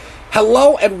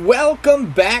Hello and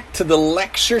welcome back to the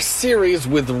lecture series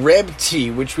with Reb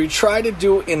T, which we try to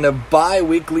do in a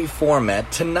bi-weekly format.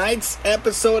 Tonight's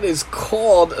episode is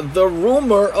called The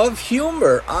Rumor of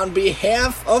Humor on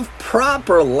behalf of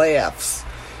proper laughs.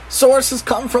 Sources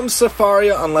come from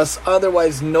Sefaria unless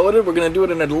otherwise noted. We're going to do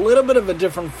it in a little bit of a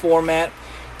different format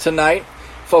tonight,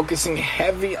 focusing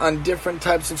heavy on different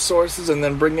types of sources and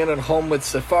then bringing it home with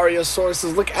Sefaria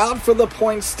sources. Look out for the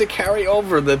points to carry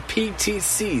over, the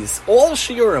PTCs. All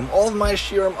shiurim, all of my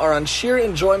shiurim are on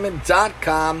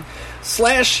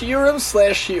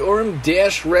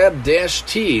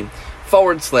shiurim.com/shiurim/reb-t.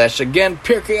 Again,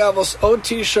 Pirkei Avos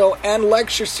OT show and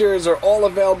lecture series are all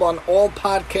available on all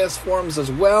podcast forums as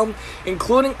well,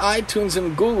 including iTunes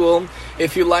and Google,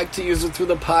 if you like to use it through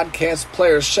the podcast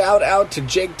player. Shout out to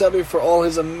Jake W. for all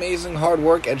his amazing hard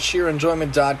work at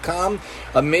sheerenjoyment.com.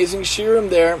 Amazing shiurim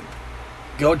there.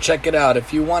 Go check it out.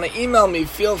 If you want to email me,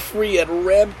 feel free at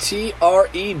rebT,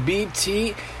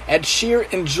 R-E-B-T, at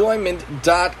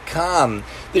sheerenjoyment.com.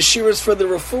 The shir is for the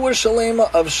Refuah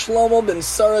Shalema of Shlomo ben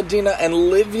Saradina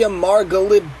and Livia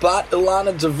Margalit Bat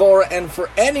Ilana Devora, and for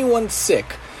anyone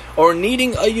sick or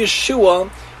needing a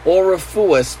Yeshua or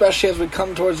Refuah, especially as we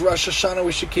come towards Rosh Hashanah,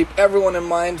 we should keep everyone in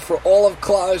mind for all of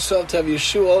Klal Yisrael to have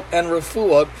Yeshua and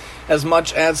Refuah as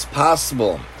much as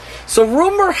possible. So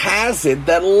rumor has it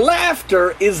that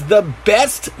laughter is the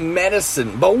best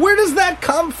medicine. But where does that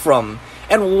come from?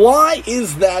 And why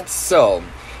is that so?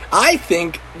 I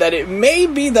think that it may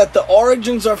be that the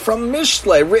origins are from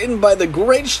Mishlei, written by the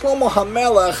great Shlomo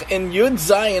HaMelech in Yud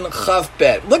Zayin Chaf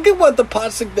Bet. Look at what the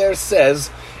pasuk there says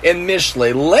in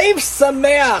Mishlei. Leiv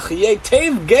sameach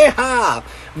yetev geha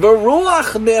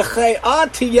v'ruach neche'ah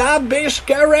tiyabesh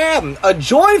garem. A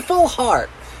joyful heart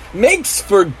makes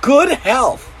for good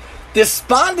health.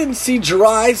 Despondency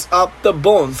dries up the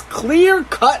bones. Clear,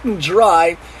 cut, and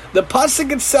dry. The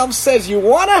pasuk itself says you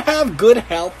want to have good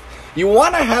health, you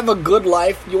want to have a good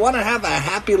life, you want to have a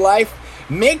happy life,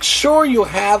 make sure you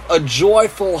have a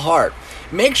joyful heart.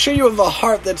 Make sure you have a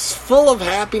heart that's full of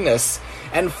happiness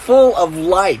and full of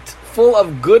light, full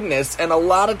of goodness, and a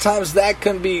lot of times that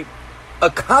can be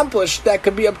accomplished, that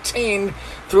can be obtained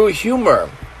through humor.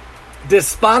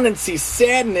 Despondency,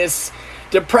 sadness,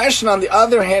 depression, on the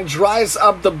other hand, dries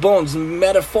up the bones,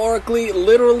 metaphorically,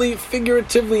 literally,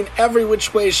 figuratively, in every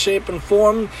which way, shape, and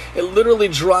form. It literally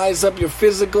dries up your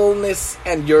physicalness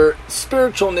and your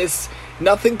spiritualness.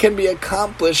 Nothing can be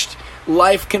accomplished.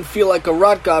 Life can feel like a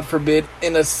rut, God forbid,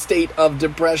 in a state of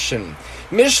depression.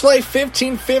 Mishlei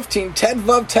 15:15,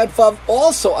 Tedvav,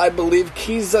 also, I believe,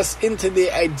 keys us into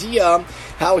the idea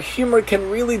how humor can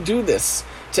really do this,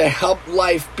 to help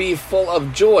life be full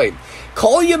of joy.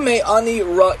 Kol yemei ani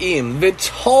ra'im,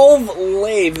 v'tov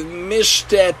leiv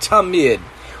mishte tamid.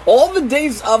 All the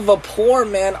days of a poor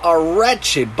man are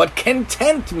wretched, but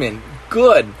contentment,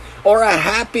 good, or a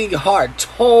happy heart,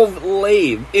 tov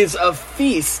leiv, is a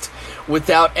feast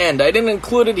without end. I didn't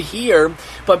include it here,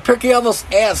 but Pirkei Avos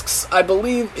asks, I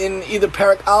believe in either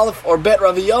Parak Aleph or Bet,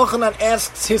 Rav Yochanan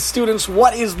asks his students,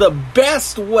 what is the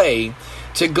best way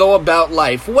to go about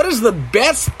life? What is the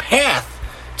best path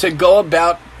to go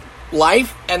about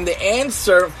life? And the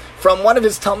answer from one of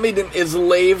his Talmidim is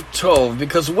Leiv Tov,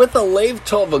 because with a Leiv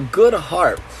Tov, a good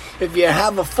heart, if you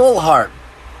have a full heart,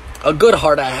 a good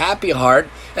heart, a happy heart,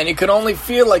 and you can only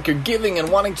feel like you're giving and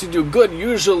wanting to do good,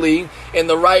 usually in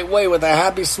the right way, with a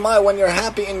happy smile, when you're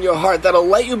happy in your heart, that'll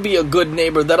let you be a good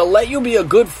neighbor, that'll let you be a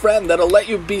good friend, that'll let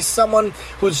you be someone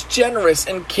who's generous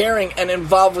and caring and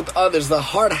involved with others. The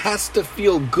heart has to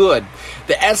feel good.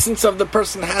 The essence of the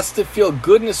person has to feel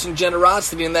goodness and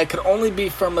generosity, and that can only be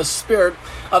from a spirit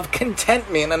of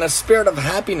contentment and a spirit of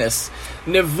happiness.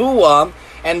 Nevuah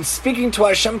and speaking to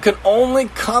Hashem can only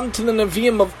come to the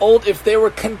Nevi'im of old if they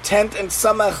were content and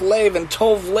samach leiv and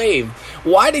tov leiv.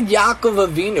 Why did Yaakov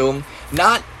Avinu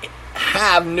not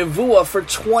have Nevuah for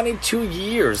 22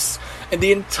 years? And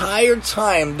the entire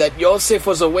time that Yosef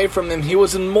was away from him, he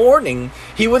was in mourning.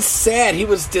 He was sad. He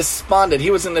was despondent. He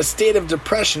was in a state of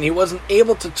depression. He wasn't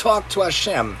able to talk to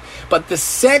Hashem. But the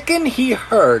second he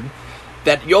heard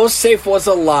that Yosef was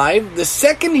alive, the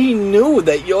second he knew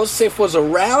that Yosef was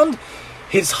around,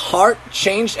 his heart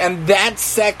changed, and that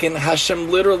second Hashem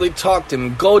literally talked to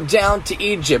him. Go down to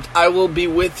Egypt, I will be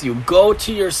with you. Go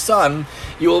to your son,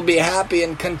 you will be happy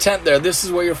and content there. This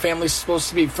is where your family's supposed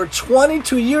to be. For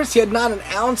 22 years he had not an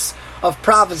ounce of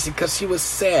prophecy because he was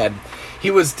sad.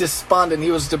 He was despondent, he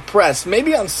was depressed.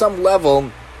 Maybe on some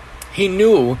level he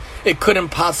knew it couldn't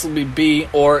possibly be,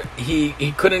 or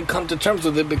he couldn't come to terms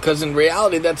with it, because in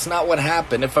reality that's not what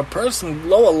happened. If a person,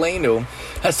 lo aleinu,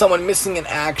 has someone missing in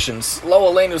action,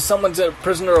 lo aleinu, someone's a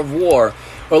prisoner of war,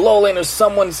 or lo aleinu,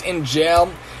 someone's in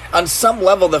jail, on some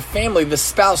level, the family, the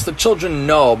spouse, the children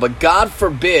know, but God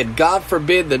forbid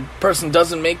the person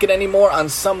doesn't make it anymore, on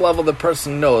some level the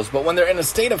person knows. But when they're in a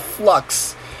state of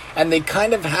flux, and they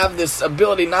kind of have this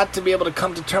ability not to be able to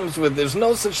come to terms with, there's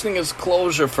no such thing as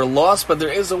closure for loss, but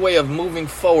there is a way of moving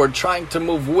forward, trying to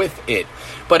move with it.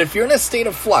 But if you're in a state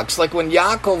of flux, like when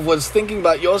Yaakov was thinking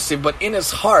about Yosef, but in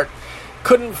his heart,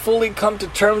 couldn't fully come to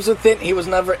terms with it, he was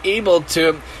never able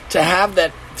to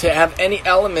have any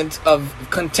element of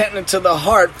contentment to the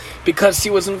heart, because he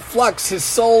was in flux. His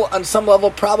soul on some level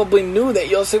probably knew that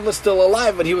Yosef was still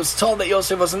alive, but he was told that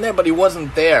Yosef wasn't there, but he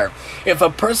wasn't there. If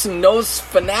a person knows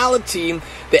finality,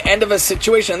 the end of a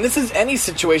situation, and this is any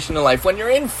situation in life, when you're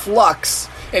in flux,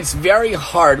 it's very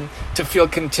hard to feel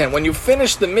content. When you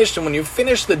finish the mission, when you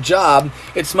finish the job,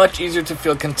 it's much easier to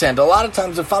feel content. A lot of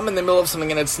times if I'm in the middle of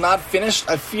something and it's not finished,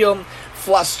 I feel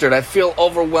flustered, I feel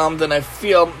overwhelmed, and I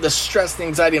feel the stress, the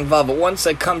anxiety involved. But once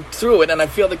I come through it and I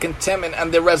feel the contentment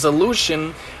and the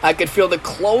resolution, I could feel the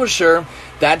closure.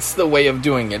 That's the way of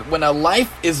doing it. When a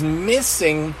life is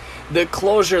missing the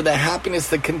closure, the happiness,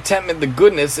 the contentment, the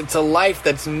goodness, it's a life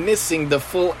that's missing the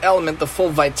full element, the full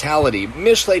vitality.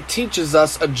 Mishlei teaches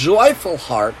us a joyful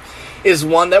heart is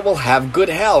one that will have good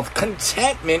health.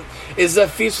 Contentment is a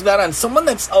feast without end. Someone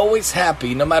that's always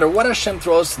happy, no matter what Hashem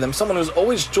throws to them. Someone who's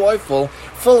always joyful,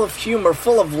 full of humor,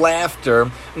 full of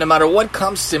laughter, no matter what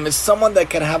comes to him, is someone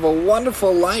that can have a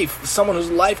wonderful life. Someone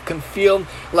whose life can feel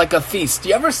like a feast. Do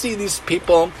you ever see these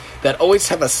people that always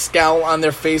have a scowl on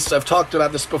their face? I've talked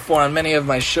about this before on many of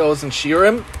my shows in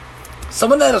Shiurim.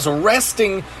 Someone that is a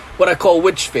resting, what I call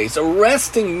witch face, a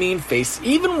resting mean face.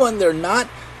 Even when they're not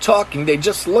talking, they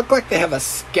just look like they have a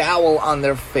scowl on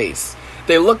their face.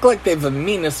 They look like they have a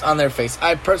meanness on their face.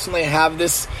 I personally have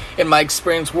this in my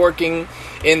experience working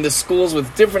in the schools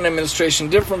with different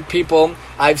administration, different people.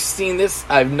 I've seen this,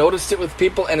 I've noticed it with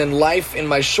people, and in life, in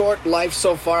my short life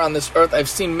so far on this earth, I've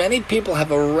seen many people have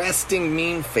a resting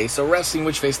mean face, a resting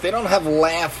witch face. They don't have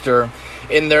laughter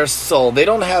in their soul. They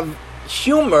don't have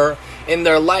humor in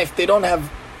their life. They don't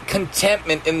have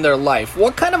contentment in their life.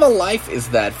 What kind of a life is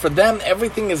that? For them,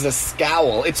 everything is a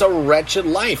scowl. It's a wretched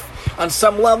life. On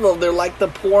some level, they're like the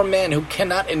poor man who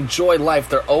cannot enjoy life.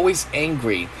 They're always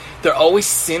angry. They're always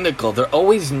cynical. They're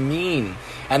always mean.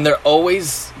 And they're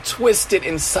always twisted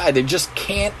inside. They just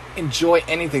can't enjoy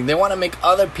anything. They want to make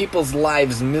other people's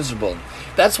lives miserable.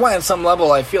 That's why on some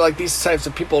level I feel like these types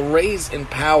of people raise in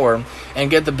power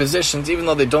and get the positions even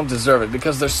though they don't deserve it,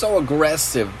 because they're so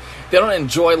aggressive. They don't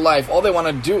enjoy life. All they want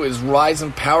to do is rise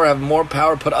in power, have more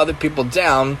power, put other people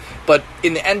down. But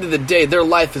in the end of the day, their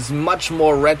life is much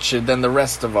more wretched than the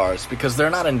rest of ours, because they're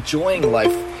not enjoying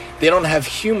life. They don't have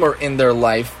humor in their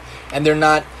life, and they're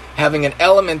not having an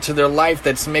element to their life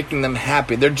that's making them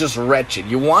happy. They're just wretched.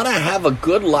 You want to have a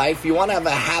good life, you want to have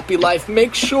a happy life,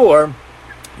 make sure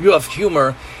you have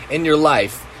humor in your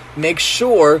life. Make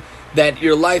sure that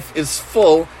your life is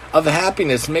full of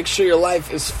happiness. Make sure your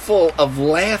life is full of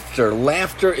laughter.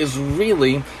 Laughter is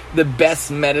really the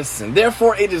best medicine.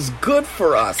 Therefore, it is good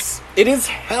for us. It is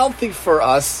healthy for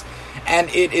us, and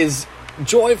it is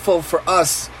joyful for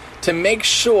us to make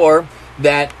sure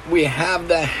that we have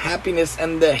the happiness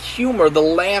and the humor, the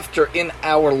laughter in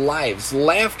our lives.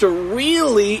 Laughter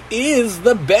really is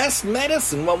the best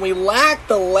medicine. When we lack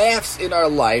the laughs in our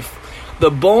life,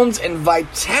 the bones and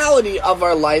vitality of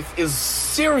our life is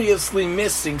seriously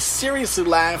missing, seriously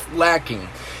lacking.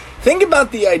 Think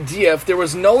about the idea, if there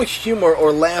was no humor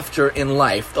or laughter in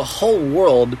life, the whole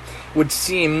world would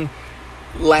seem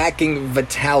lacking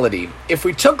vitality. If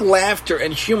we took laughter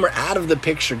and humor out of the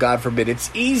picture, God forbid, it's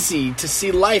easy to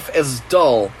see life as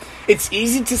dull. It's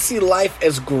easy to see life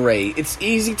as gray. It's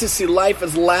easy to see life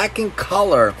as lacking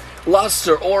color,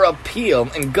 luster, or appeal.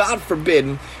 And God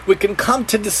forbid, we can come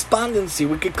to despondency.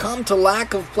 We could come to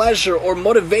lack of pleasure or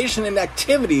motivation in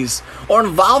activities or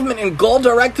involvement in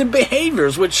goal-directed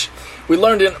behaviors, which we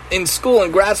learned in school,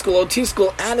 in grad school, OT school,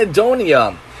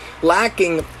 anhedonia,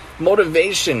 lacking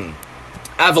motivation.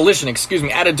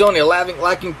 Anhedonia,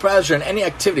 lacking pleasure in any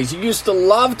activities. You used to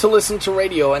love to listen to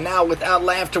radio, and now without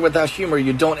laughter, without humor,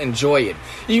 you don't enjoy it.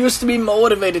 You used to be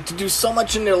motivated to do so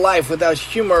much in your life. Without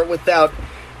humor, without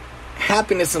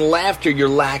happiness and laughter, you're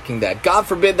lacking that. God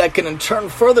forbid that can in turn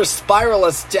further spiral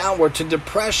us downward to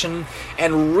depression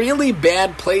and really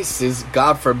bad places.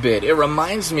 God forbid. It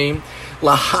reminds me,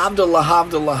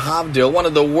 lahavdil, one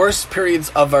of the worst periods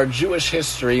of our Jewish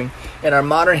history and our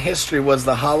modern history was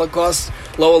the Holocaust.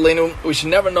 Lo aleinu, we should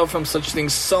never know from such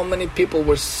things. So many people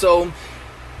were so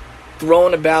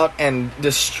thrown about and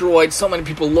destroyed. So many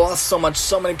people lost so much.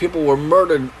 So many people were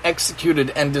murdered, executed,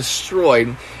 and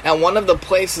destroyed. And one of the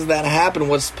places that happened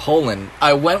was Poland.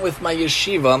 I went with my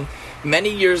yeshiva many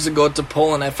years ago to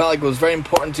Poland. I felt like it was very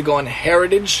important to go on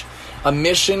heritage, a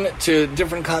mission to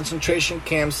different concentration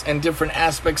camps and different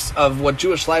aspects of what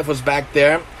Jewish life was back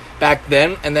then.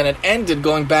 And then it ended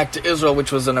going back to Israel,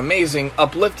 which was an amazing,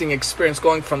 uplifting experience,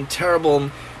 going from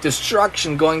terrible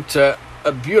destruction, going to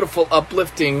a beautiful,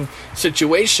 uplifting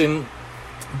situation.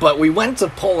 But we went to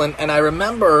Poland, and I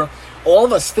remember all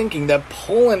of us thinking that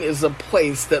Poland is a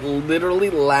place that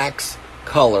literally lacks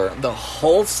color. The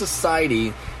whole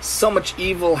society, so much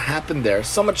evil happened there,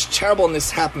 so much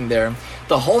terribleness happened there.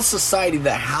 The whole society,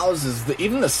 the houses,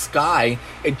 even the sky,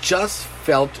 it just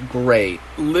felt gray.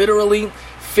 Literally,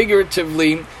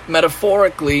 figuratively,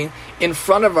 metaphorically, in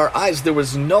front of our eyes, there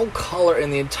was no color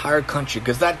in the entire country,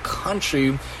 because that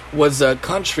country was a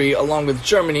country, along with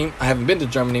Germany, I haven't been to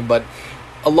Germany, but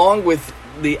along with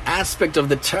the aspect of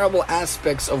the terrible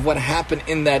aspects of what happened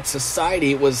in that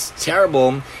society was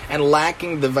terrible and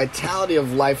lacking the vitality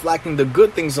of life, lacking the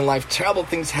good things in life. Terrible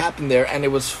things happened there, and it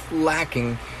was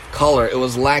lacking color, it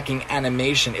was lacking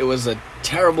animation, it was a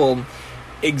terrible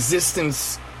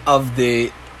existence of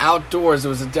the outdoors. It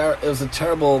was a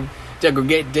terrible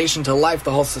degradation to life,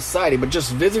 the whole society. But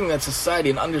just visiting that society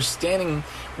and understanding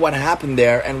what happened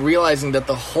there and realizing that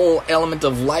the whole element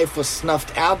of life was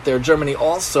snuffed out there, Germany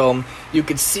also, you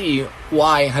could see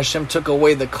why Hashem took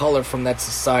away the color from that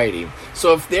society.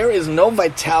 So if there is no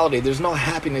vitality, there's no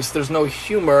happiness, there's no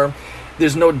humor,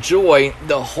 there's no joy,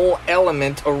 the whole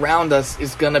element around us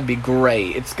is going to be gray.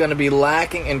 It's going to be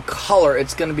lacking in color.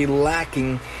 It's going to be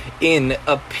lacking in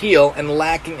appeal and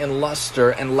lacking in luster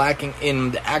and lacking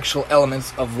in the actual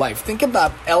elements of life. Think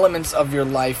about elements of your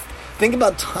life. Think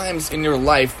about times in your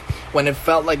life when it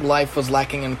felt like life was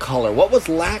lacking in color. What was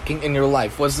lacking in your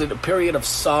life? Was it a period of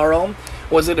sorrow?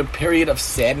 Was it a period of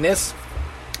sadness?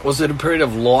 Was it a period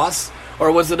of loss?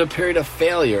 Or was it a period of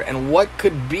failure? And what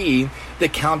could be the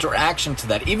counteraction to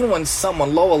that? Even when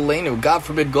someone, lo aleinu, God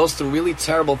forbid, goes through really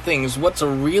terrible things, what's a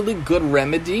really good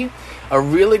remedy, a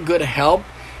really good help,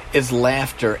 is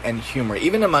laughter and humor.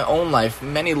 Even in my own life,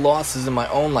 many losses in my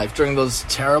own life, during those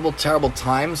terrible, terrible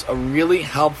times, a really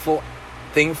helpful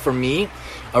thing for me,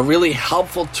 a really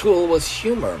helpful tool was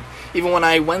humor. Even when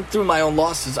I went through my own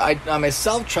losses, I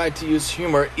myself tried to use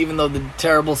humor, even though the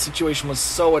terrible situation was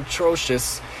so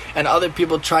atrocious, and other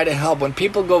people try to help. When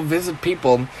people go visit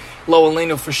people, lo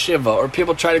aleinu, for Shiva, or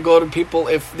people try to go to people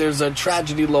if there's a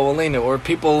tragedy, lo aleinu, or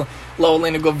people, lo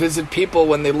aleinu, go visit people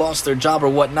when they lost their job or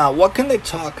whatnot, what can they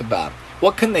talk about?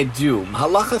 What can they do?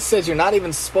 Halacha says you're not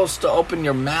even supposed to open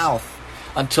your mouth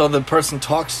until the person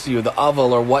talks to you, the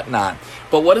aval or whatnot.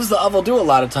 But what does the aval do a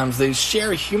lot of times? They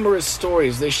share humorous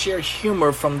stories. They share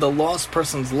humor from the lost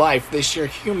person's life. They share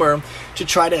humor to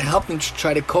try to help them, to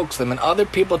try to coax them. And other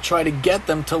people try to get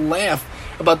them to laugh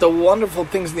about the wonderful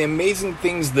things, the amazing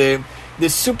things, the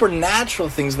supernatural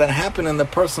things that happen in the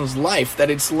person's life, that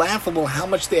it's laughable how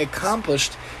much they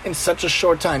accomplished in such a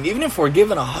short time. Even if we're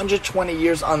given 120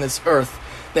 years on this earth,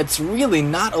 that's really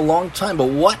not a long time, but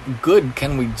what good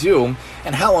can we do?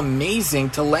 And how amazing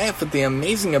to laugh at the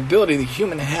amazing ability the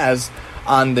human has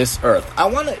on this earth. I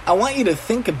want you to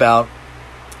think about,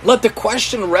 let the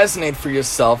question resonate for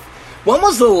yourself. When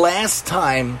was the last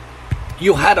time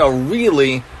you had a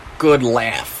really good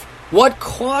laugh? What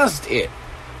caused it?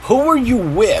 Who were you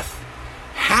with?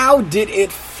 How did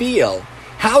it feel?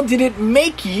 How did it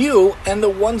make you and the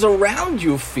ones around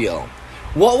you feel?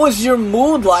 What was your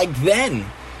mood like then?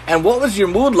 And what was your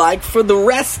mood like for the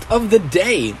rest of the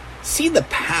day? See the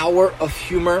power of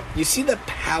humor? You see the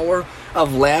power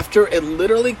of laughter? It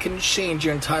literally can change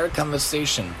your entire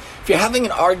conversation. If you're having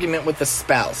an argument with a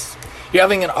spouse, you're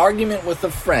having an argument with a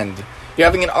friend, you're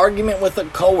having an argument with a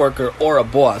coworker or a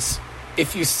boss,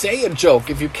 if you say a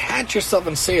joke, if you catch yourself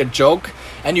and say a joke,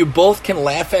 and you both can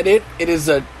laugh at it, it is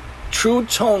a true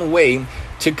tone way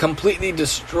to completely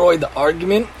destroy the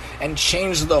argument and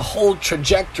change the whole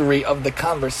trajectory of the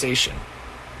conversation.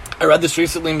 I read this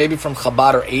recently, maybe from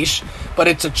Chabad or Aish, but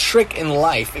it's a trick in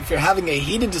life. If you're having a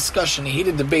heated discussion, a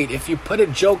heated debate, if you put a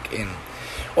joke in,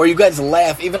 or you guys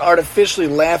laugh, even artificially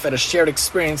laugh at a shared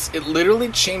experience, it literally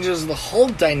changes the whole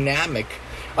dynamic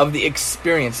of the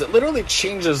experience. It literally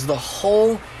changes the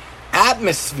whole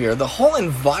atmosphere, the whole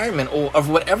environment of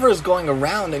whatever is going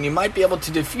around, and you might be able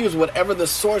to diffuse whatever the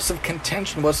source of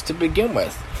contention was to begin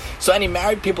with. So any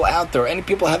married people out there, any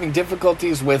people having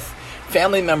difficulties with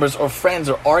family members or friends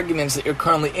or arguments that you're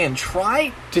currently in,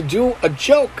 try to do a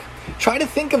joke. try to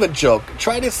think of a joke,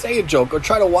 try to say a joke, or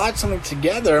try to watch something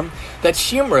together that's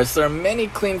humorous. There are many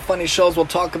clean, funny shows we'll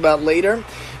talk about later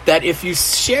that if you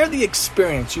share the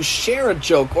experience, you share a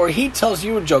joke, or he tells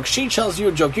you a joke, she tells you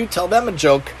a joke, you tell them a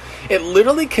joke, it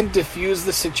literally can diffuse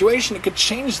the situation. It could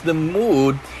change the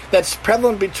mood that's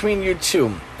prevalent between you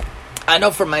two. I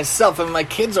know for myself, if my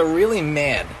kids are really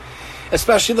mad,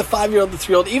 especially the 5-year-old, the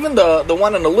 3-year-old, even the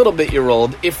 1 and a little bit year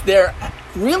old, if they're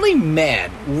really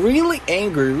mad, really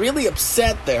angry, really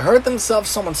upset, they hurt themselves,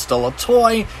 someone stole a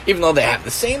toy, even though they have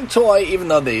the same toy, even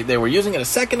though they were using it a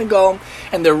second ago,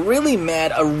 and they're really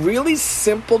mad, a really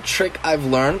simple trick I've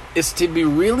learned is to be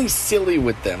really silly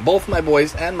with them. Both my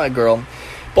boys and my girl,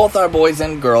 both our boys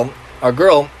and our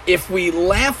girl, if we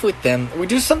laugh with them, we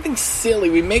do something silly,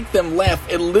 we make them laugh,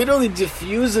 it literally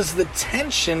diffuses the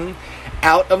tension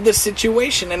out of the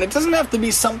situation. And it doesn't have to be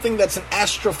something that's an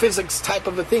astrophysics type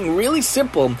of a thing. Really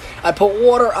simple. I put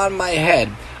water on my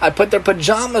head. I put their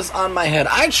pajamas on my head.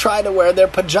 I try to wear their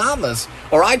pajamas.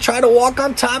 Or I try to walk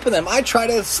on top of them. I try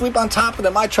to sleep on top of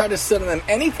them. I try to sit on them.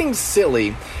 Anything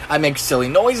silly. I make silly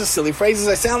noises, silly phrases.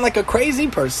 I sound like a crazy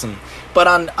person. But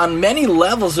on many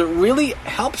levels, it really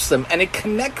helps them and it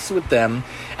connects with them.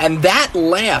 And that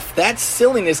laugh, that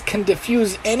silliness can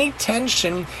diffuse any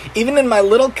tension, even in my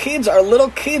little kids, our little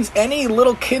kids, any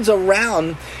little kids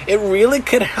around. It really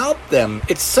could help them.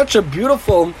 It's such a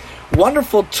beautiful,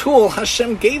 wonderful tool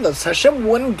Hashem gave us. Hashem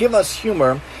wouldn't give us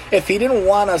humor if He didn't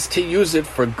want us to use it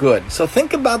for good. So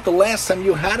think about the last time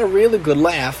you had a really good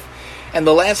laugh, and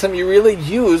the last time you really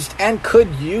used and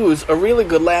could use a really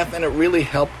good laugh and it really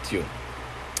helped you.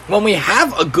 When we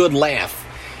have a good laugh,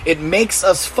 it makes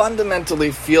us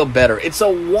fundamentally feel better. It's a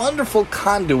wonderful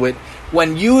conduit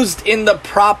when used in the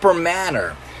proper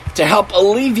manner to help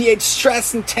alleviate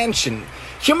stress and tension.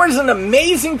 Humor is an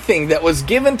amazing thing that was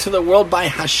given to the world by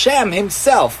Hashem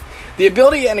Himself. The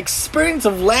ability and experience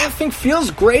of laughing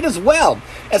feels great as well,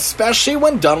 especially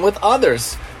when done with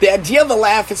others. The idea of a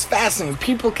laugh is fascinating.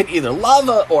 People can either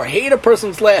love or hate a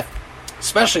person's laugh,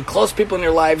 especially close people in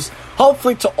your lives.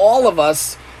 Hopefully to all of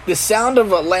us, the sound of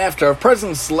laughter, a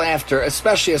person's laughter,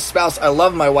 especially a spouse, I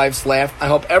love my wife's laugh. I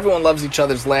hope everyone loves each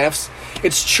other's laughs.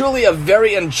 It's truly a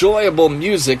very enjoyable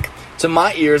music to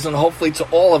my ears and hopefully to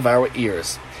all of our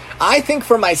ears. I think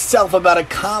for myself about a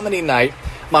comedy night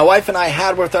my wife and I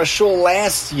had with our shul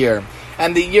last year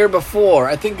and the year before.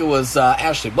 I think it was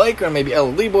Ashley Blaker and maybe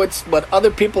Ella Leibowitz, but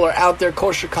other people are out there,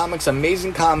 kosher comics,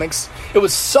 amazing comics. It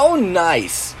was so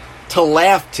nice to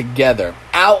laugh together,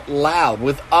 out loud,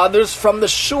 with others from the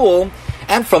shul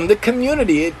and from the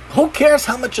community. Who cares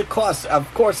how much it costs?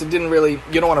 Of course, it didn't really,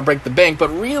 you don't want to break the bank, but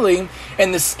really,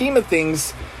 in the scheme of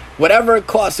things, whatever it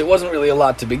costs, it wasn't really a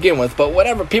lot to begin with, but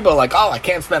whatever, people are like, oh, I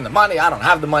can't spend the money, I don't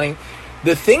have the money.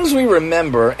 The things we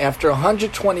remember after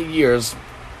 120 years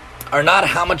are not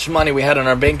how much money we had in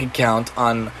our bank account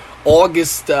on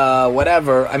August,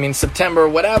 September,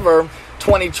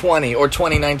 2020 or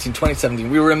 2019, 2017.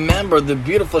 We remember the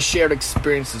beautiful shared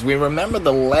experiences. We remember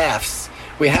the laughs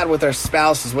we had with our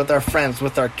spouses, with our friends,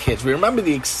 with our kids. We remember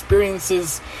the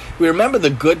experiences. We remember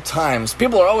the good times.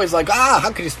 People are always like,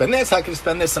 how can you spend this? How can you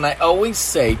spend this? And I always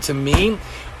say, to me,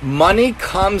 money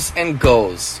comes and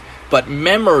goes. But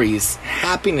memories,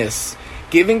 happiness,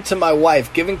 giving to my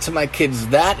wife, giving to my kids,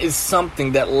 that is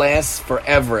something that lasts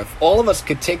forever. If all of us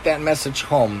could take that message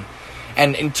home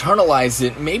and internalize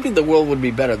it, maybe the world would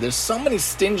be better. There's so many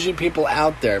stingy people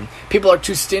out there. People are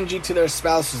too stingy to their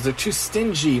spouses. They're too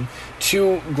stingy,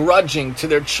 too grudging to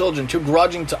their children, too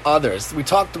grudging to others. We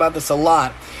talked about this a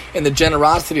lot in the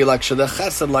generosity lecture, the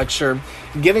chesed lecture,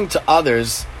 giving to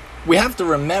others. We have to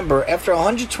remember, after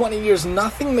 120 years,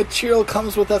 nothing material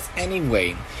comes with us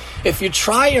anyway. If you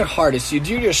try your hardest, you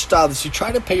do your shtadlus, you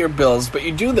try to pay your bills, but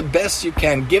you do the best you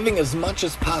can, giving as much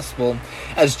as possible,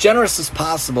 as generous as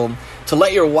possible, to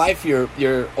let your wife,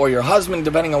 your husband,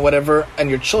 depending on whatever, and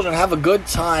your children have a good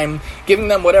time, giving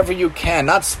them whatever you can,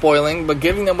 not spoiling, but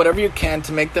giving them whatever you can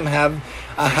to make them have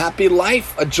a happy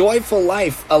life, a joyful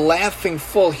life, a laughing,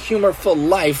 full, humorful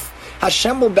life.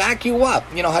 Hashem will back you up.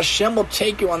 Hashem will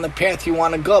take you on the path you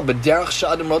want to go. But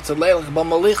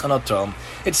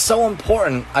it's so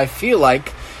important, I feel like,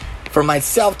 for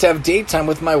myself to have daytime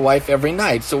with my wife every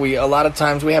night. So a lot of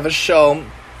times we have a show,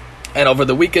 and over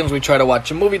the weekends we try to watch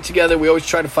a movie together. We always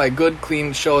try to find good,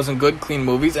 clean shows and good, clean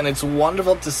movies, and it's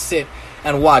wonderful to sit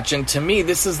and watch. And to me,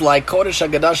 this is like Kodesh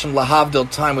HaGadashim Lahavdil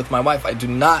time with my wife. I do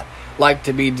not like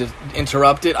to be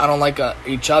interrupted. I don't like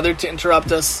each other to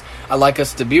interrupt us. I like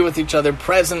us to be with each other,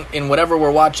 present in whatever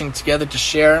we're watching together, to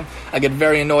share. I get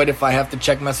very annoyed if I have to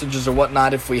check messages or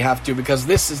whatnot if we have to, because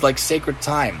this is like sacred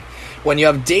time. when you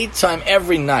have date time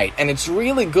every night, and it's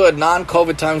really good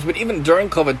non-COVID times, but even during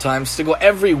COVID times, to go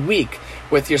every week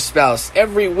with your spouse,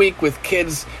 every week with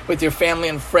kids, with your family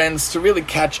and friends, to really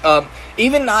catch up.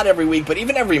 Even not every week, but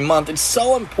even every month. It's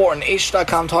so important.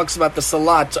 Aish.com talks about this a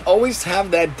lot, to always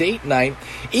have that date night,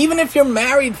 even if you're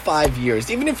married 5 years,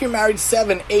 even if you're married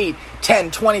 7, 8,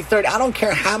 10, 20, 30, I don't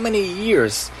care how many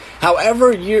years,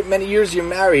 many years you're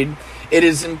married, it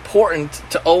is important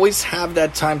to always have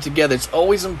that time together. It's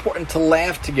always important to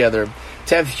laugh together,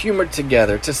 to have humor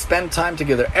together, to spend time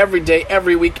together every day,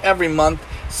 every week, every month.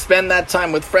 Spend that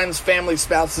time with friends, family,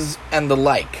 spouses, and the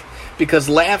like. Because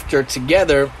laughter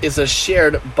together is a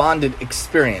shared, bonded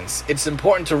experience. It's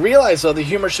important to realize, though, the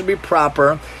humor should be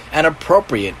proper and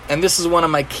appropriate. And this is one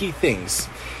of my key things.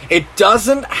 It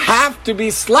doesn't have to be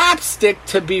slapstick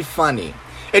to be funny.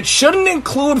 It shouldn't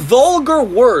include vulgar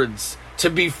words to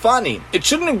be funny. It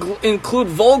shouldn't include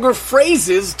vulgar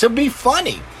phrases to be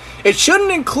funny. It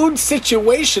shouldn't include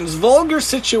vulgar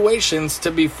situations to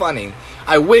be funny.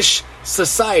 I wish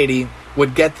society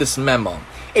would get this memo.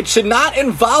 It should not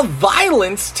involve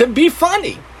violence to be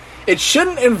funny. It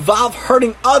shouldn't involve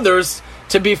hurting others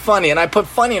to be funny. And I put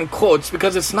funny in quotes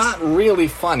because it's not really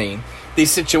funny,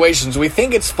 these situations. We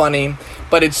think it's funny,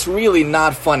 but it's really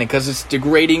not funny because it's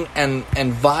degrading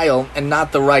and vile and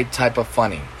not the right type of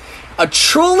funny. A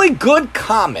truly good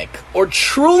comic or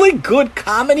truly good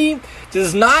comedy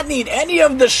does not need any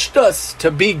of the shtus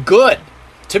to be good,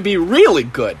 to be really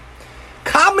good.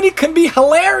 Comedy can be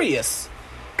hilarious.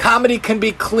 Comedy can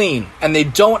be clean, and they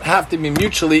don't have to be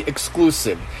mutually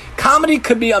exclusive. Comedy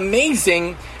could be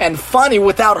amazing and funny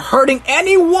without hurting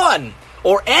anyone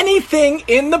or anything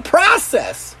in the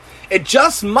process. It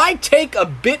just might take a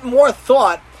bit more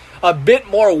thought, a bit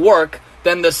more work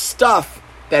than the stuff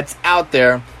that's out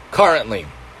there currently.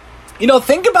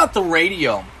 Think about the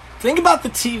radio. Think about the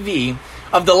TV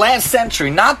of the last century,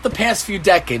 not the past few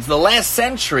decades, the last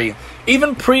century,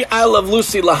 even pre-I Love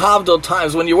Lucy, Lahavdil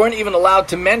times, when you weren't even allowed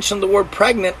to mention the word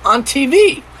pregnant on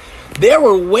TV. There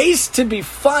were ways to be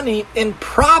funny in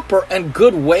proper and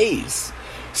good ways.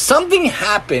 Something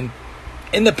happened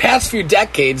in the past few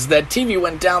decades that TV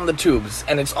went down the tubes,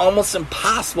 and it's almost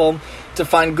impossible to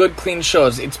find good, clean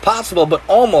shows. It's possible, but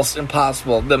almost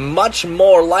impossible. The much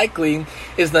more likely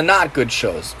is the not good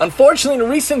shows. Unfortunately,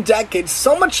 in recent decades,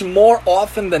 so much more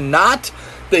often than not,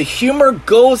 the humor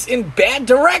goes in bad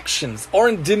directions or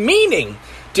in demeaning,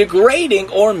 degrading,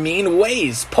 or mean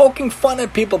ways, poking fun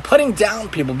at people, putting down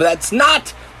people, but that's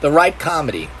not the right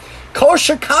comedy.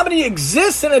 Kosher comedy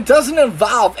exists, and it doesn't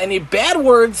involve any bad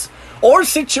words or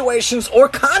situations or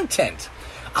content.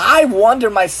 I wonder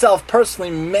myself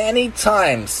personally many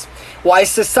times why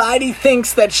society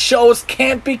thinks that shows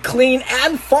can't be clean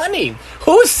and funny.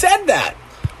 Who said that?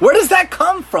 Where does that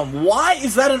come from? Why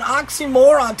is that an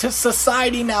oxymoron to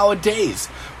society nowadays?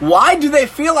 Why do they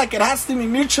feel like it has to be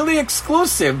mutually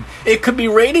exclusive? It could be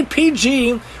rated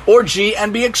PG or G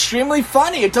and be extremely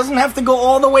funny. It doesn't have to go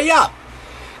all the way up.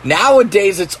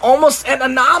 Nowadays, it's almost an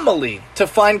anomaly to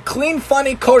find clean,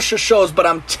 funny, kosher shows, but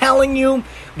I'm telling you,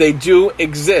 they do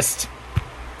exist.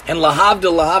 And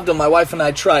lahavdil, my wife and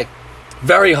I try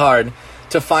very hard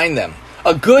to find them.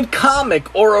 A good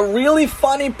comic or a really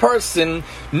funny person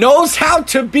knows how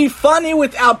to be funny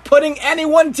without putting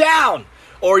anyone down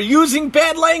or using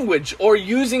bad language or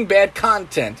using bad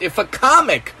content. If a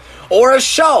comic or a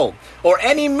show or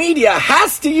any media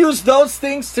has to use those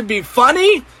things to be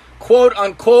funny, quote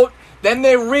unquote, then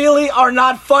they really are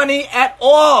not funny at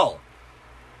all.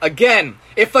 Again,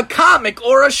 if a comic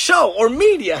or a show or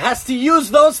media has to use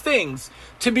those things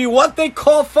to be what they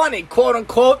call funny, quote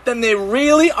unquote, then they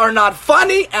really are not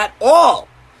funny at all.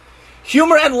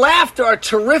 Humor and laughter are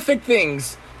terrific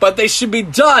things, but they should be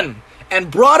done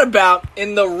and brought about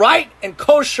in the right and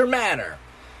kosher manner.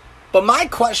 But my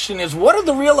question is, what are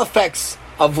the real effects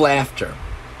of laughter?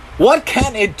 What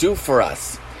can it do for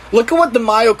us? Look at what the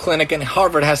Mayo Clinic and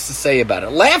Harvard has to say about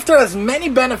it. Laughter has many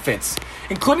benefits,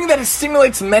 including that it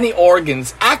stimulates many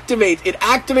organs, it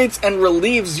activates and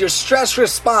relieves your stress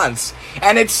response,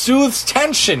 and it soothes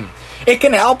tension. It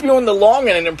can help you in the long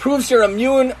run. It improves your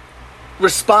immune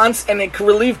response, and it can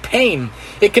relieve pain.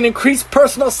 It can increase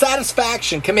personal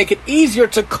satisfaction, can make it easier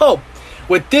to cope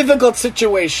with difficult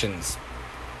situations.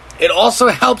 It also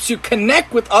helps you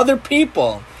connect with other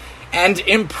people and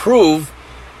improve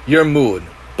your mood.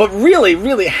 But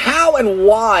really, how and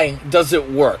why does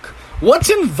it work? What's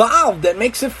involved that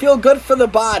makes it feel good for the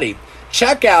body?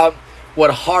 Check out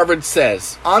what Harvard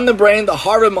says. On the Brain, the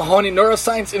Harvard Mahoney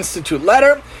Neuroscience Institute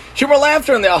letter, Humor,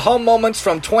 Laughter, and the Aha Moments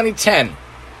from 2010.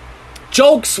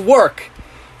 Jokes work.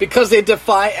 because they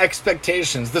defy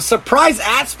expectations. The surprise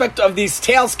aspect of these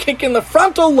tales kick in the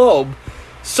frontal lobe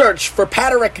search for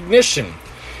pattern recognition.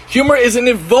 Humor is an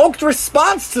evoked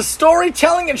response to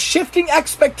storytelling and shifting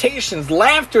expectations.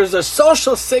 Laughter is a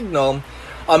social signal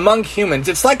among humans.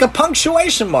 It's like a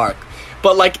punctuation mark.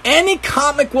 But like any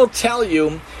comic will tell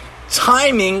you,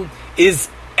 timing is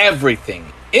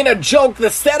everything. In a joke, the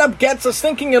setup gets us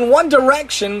thinking in one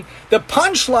direction. The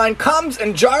punchline comes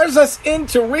and jars us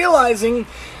into realizing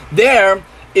there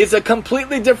is a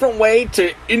completely different way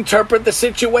to interpret the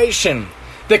situation.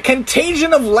 The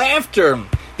contagion of laughter,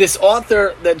 this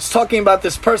author that's talking about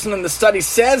this person in the study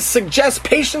says, suggests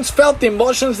patients felt the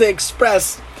emotions they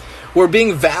expressed were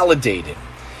being validated.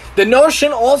 The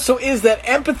notion also is that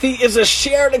empathy is a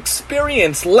shared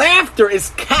experience. Laughter is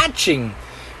catching.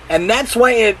 And that's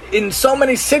why in so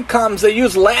many sitcoms they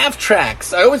use laugh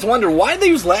tracks. I always wonder why they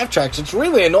use laugh tracks. It's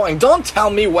really annoying. Don't tell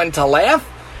me when to laugh.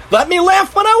 Let me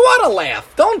laugh when I want to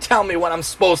laugh. Don't tell me when I'm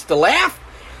supposed to laugh.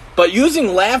 But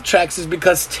using laugh tracks is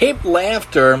because taped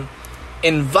laughter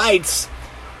invites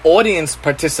audience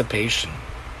participation.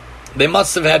 They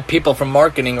must have had people from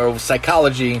marketing or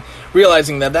psychology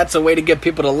realizing that that's a way to get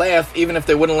people to laugh, even if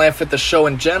they wouldn't laugh at the show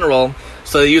in general,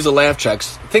 so they use the laugh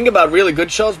tracks. Think about really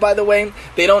good shows, by the way.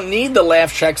 They don't need the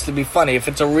laugh tracks to be funny. If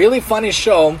it's a really funny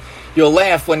show, you'll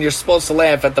laugh when you're supposed to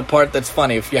laugh at the part that's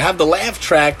funny. If you have the laugh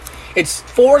track, it's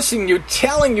forcing you,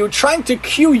 telling you, trying to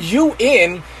cue you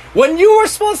in when you were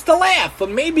supposed to laugh. But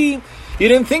maybe you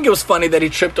didn't think it was funny that he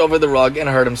tripped over the rug and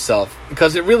hurt himself,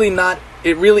 because it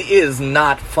really is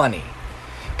not funny.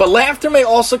 But laughter may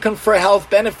also confer health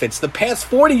benefits. The past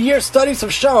 40-year studies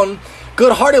have shown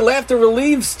good-hearted laughter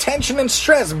relieves tension and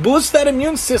stress, boosts that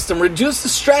immune system,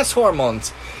 reduces stress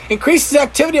hormones, increases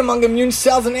activity among immune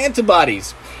cells and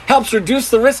antibodies, helps reduce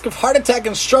the risk of heart attack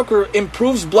and stroke, or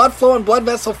improves blood flow and blood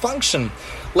vessel function.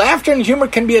 Laughter and humor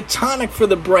can be a tonic for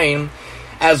the brain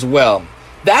as well.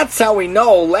 That's how we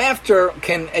know laughter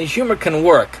and humor can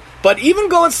work. But even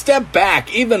go a step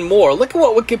back even more. Look at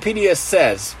what Wikipedia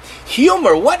says.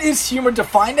 Humor. What is humor?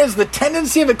 Defined as the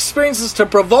tendency of experiences to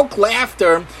provoke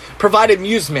laughter, provide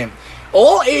amusement.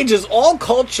 All ages, all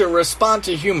culture respond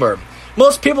to humor.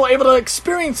 Most people are able to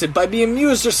experience it by being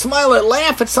amused or smile or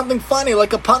laugh at something funny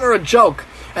like a pun or a joke,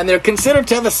 and they're considered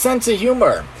to have a sense of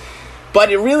humor. But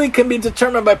it really can be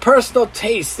determined by personal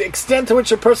taste. The extent to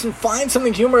which a person finds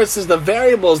something humorous is the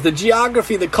variables, the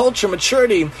geography, the culture,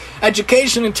 maturity,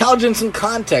 education, intelligence, and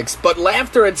context. But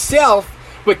laughter itself,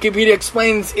 Wikipedia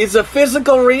explains, is a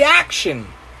physical reaction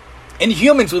in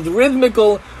humans with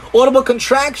rhythmical, audible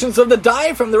contractions of the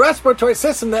diaphragm, the respiratory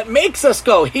system, that makes us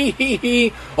go hee hee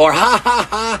hee or ha ha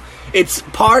ha. It's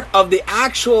part of the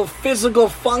actual physical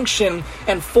function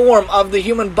and form of the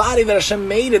human body that Hashem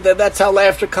made it, that's how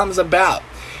laughter comes about.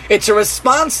 It's a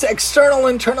response to external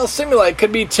and internal stimuli. It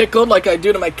could be tickled like I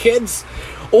do to my kids,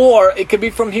 or it could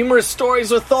be from humorous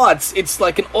stories or thoughts. It's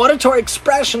like an auditory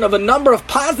expression of a number of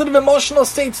positive emotional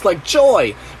states like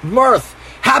joy, mirth,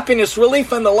 happiness,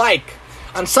 relief, and the like.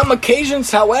 On some occasions,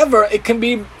 however, it can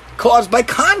be caused by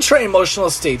contrary emotional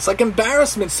states like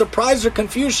embarrassment, surprise, or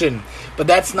confusion. But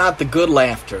that's not the good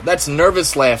laughter. That's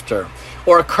nervous laughter,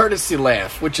 or a courtesy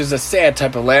laugh, which is a sad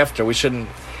type of laughter. We shouldn't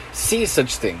see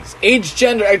such things. Age,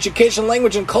 gender, education,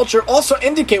 language, and culture also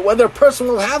indicate whether a person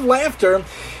will have laughter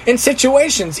in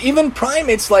situations. Even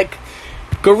primates like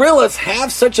gorillas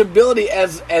have such ability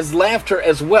as laughter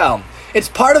as well. It's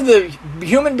part of the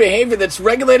human behavior that's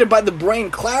regulated by the brain,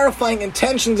 clarifying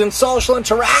intentions in social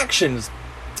interactions,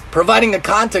 providing a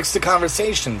context to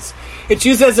conversations. It's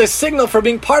used as a signal for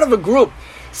being part of a group,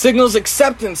 signals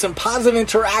acceptance and positive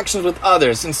interactions with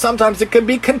others, and sometimes it can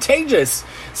be contagious.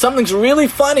 Something's really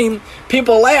funny,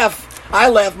 people laugh, I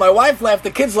laugh, my wife laughed,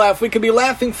 the kids laugh, we could be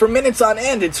laughing for minutes on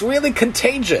end. It's really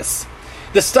contagious.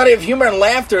 The study of humor and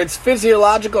laughter, its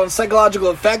physiological and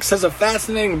psychological effects, has a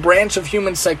fascinating branch of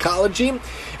human psychology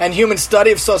and human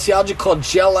study of sociology called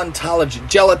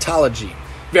gelotology.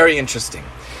 Very interesting.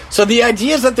 So the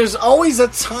idea is that there's always a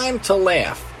time to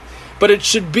laugh, but it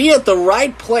should be at the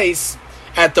right place,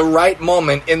 at the right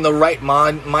moment, in the right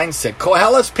mindset.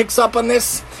 Koheles picks up on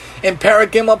this in Perek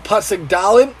Gimel Pasuk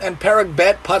Dalet and Perek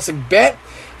Bet Pasuk Bet.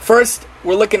 First,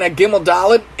 we're looking at Gimel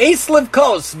Dalet. Eis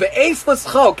livkos ve'eis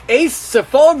l'schok, eis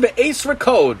sefod ve'eis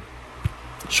rekod.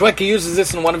 Shweki uses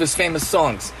this in one of his famous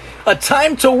songs. A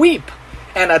time to weep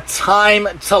and a time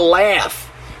to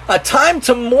laugh. A time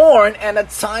to mourn and a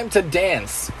time to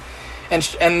dance.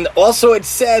 And also it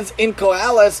says in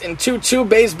Koheles in 2:2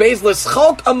 Beis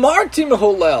l'schok amarti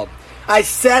mehulel. I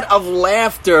said of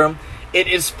laughter, it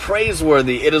is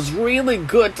praiseworthy. It is really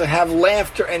good to have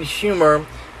laughter and humor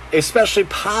especially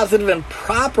positive and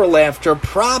proper laughter,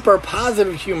 proper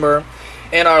positive humor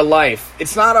in our life.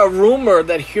 It's not a rumor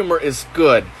that humor is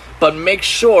good, but make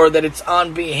sure that it's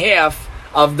on behalf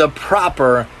of the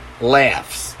proper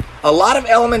laughs. A lot of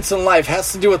elements in life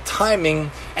has to do with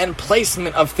timing and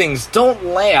placement of things. Don't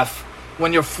laugh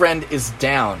when your friend is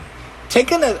down.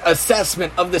 Take an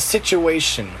assessment of the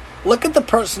situation. Look at the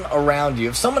person around you.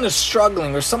 If someone is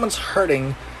struggling or someone's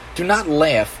hurting, do not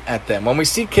laugh at them. When we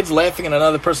see kids laughing at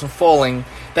another person falling,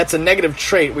 that's a negative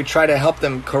trait we try to help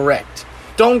them correct.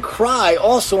 Don't cry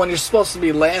also when you're supposed to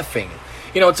be laughing.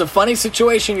 It's a funny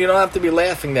situation, you don't have to be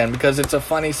laughing then because it's a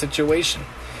funny situation.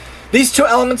 These two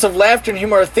elements of laughter and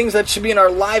humor are things that should be in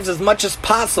our lives as much as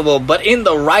possible, but in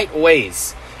the right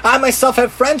ways. I myself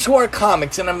have friends who are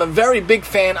comics, and I'm a very big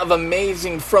fan of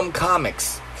Amazing from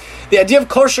Comics. The idea of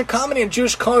kosher comedy and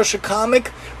Jewish kosher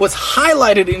comic was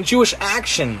highlighted in Jewish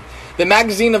Action, the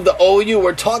magazine of the OU,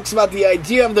 where it talks about the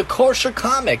idea of the kosher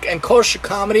comic and kosher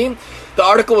comedy. The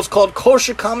article was called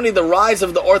Kosher Comedy, The Rise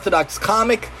of the Orthodox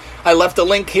Comic. I left a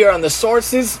link here on the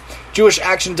sources,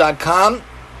 JewishAction.com.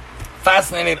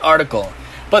 Fascinating article.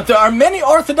 But there are many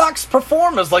Orthodox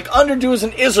performers like underdoers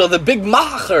in Israel, the big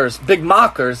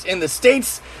mockers in the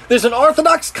States. There's an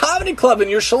Orthodox comedy club in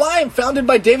Yerushalayim founded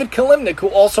by David Kalimnik, who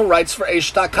also writes for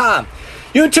Aish.com.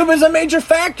 YouTube is a major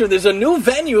factor. There's a new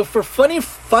venue for funny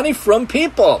from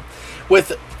people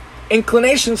with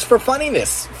inclinations for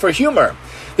funniness, for humor.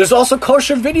 There's also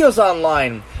kosher videos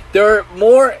online. They're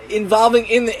more involving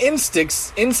in the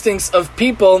instincts of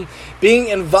people being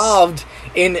involved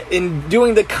in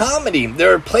doing the comedy.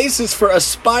 There are places for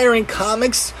aspiring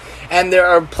comics, and there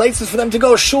are places for them to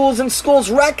go. Shuls and schools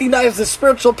recognize the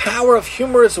spiritual power of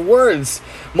humorous words.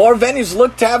 More venues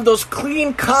look to have those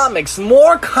clean comics,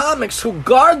 more comics who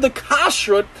guard the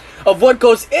kashrut of what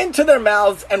goes into their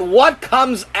mouths and what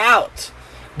comes out.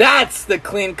 That's the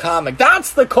clean comic.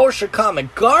 That's the kosher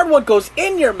comic. Guard what goes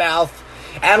in your mouth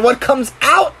and what comes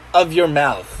out of your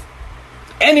mouth.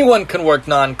 Anyone can work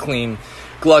non-clean,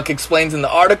 Gluck explains in the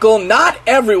article. Not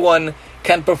everyone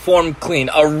can perform clean.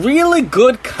 A really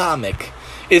good comic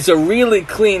is a really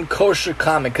clean kosher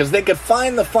comic because they could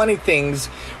find the funny things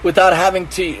without having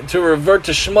to revert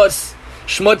to schmutz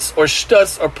or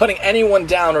shtus or putting anyone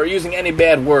down or using any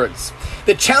bad words.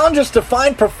 The challenge is to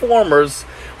find performers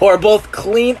who are both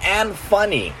clean and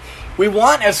funny. We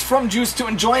want, as From Jews, to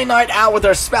enjoy a night out with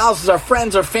our spouses, our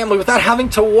friends, our family, without having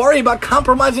to worry about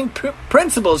compromising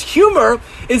principles. Humor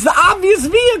is the obvious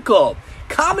vehicle.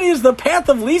 Comedy is the path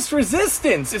of least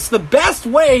resistance. It's the best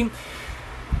way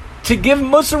to give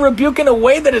Mussar rebuke in a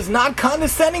way that is not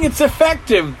condescending. It's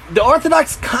effective. The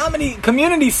Orthodox comedy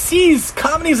community sees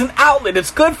comedy as an outlet.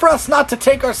 It's good for us not to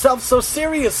take ourselves so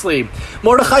seriously.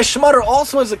 Mordechai Schmutter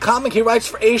also has a comic. He writes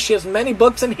for Aish. He has many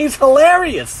books, and he's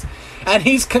hilarious. And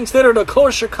he's considered a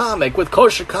kosher comic with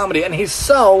kosher comedy, and he's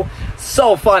so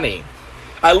funny.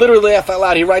 I literally laugh out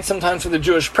loud. He writes sometimes for the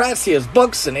Jewish press. He has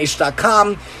books and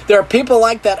Aish.com. There are people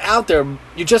like that out there.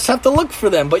 You just have to look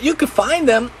for them, but you could find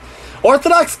them.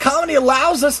 Orthodox comedy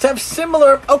allows us to have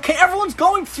similar, everyone's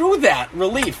going through that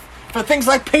relief for things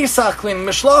like Pesach and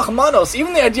Mishloach Manos.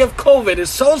 Even the idea of COVID is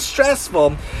so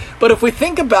stressful, but if we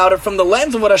think about it from the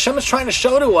lens of what Hashem is trying to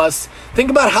show to us, think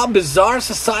about how bizarre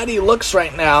society looks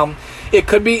right now. It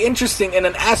could be interesting in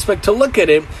an aspect to look at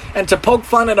it and to poke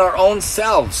fun at our own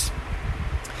selves.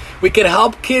 We could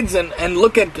help kids and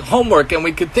look at homework, and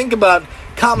we could think about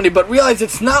comedy, but realize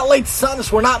it's not late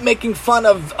Sundays. We're not making fun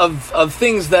of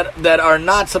things that are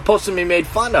not supposed to be made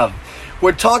fun of.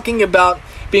 We're talking about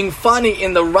being funny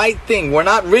in the right thing. We're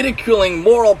not ridiculing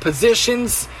moral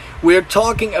positions. We're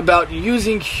talking about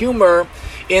using humor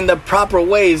in the proper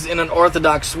ways, in an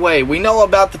orthodox way. We know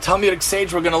about the Talmudic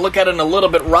sage. We're going to look at it in a little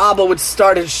bit. Rabbah would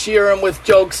start his shiurim with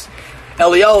jokes.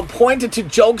 Eliyahu pointed to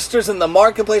jokesters in the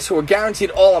marketplace who were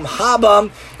guaranteed olam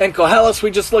haba. And Koheles,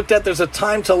 we just looked at, there's a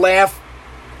time to laugh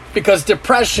because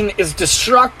depression is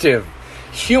destructive.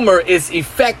 Humor is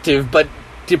effective, but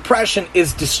depression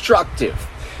is destructive,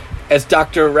 as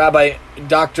Dr.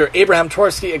 Abraham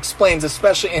Tversky explains,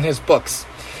 especially in his books.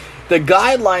 The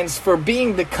guidelines for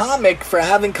being the comic, for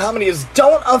having comedy, is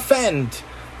don't offend,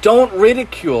 don't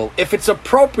ridicule. If it's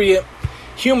appropriate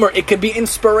humor, it can be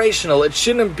inspirational. It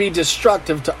shouldn't be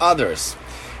destructive to others.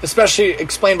 Especially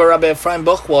explained by Rabbi Ephraim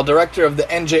Buchwald, director of the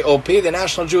NJOP, the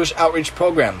National Jewish Outreach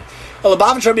Program. Well, the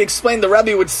Lubavitch Rebbe explained, the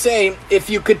Rebbe would say, if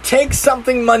you could take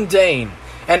something mundane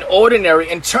and ordinary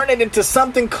and turn it into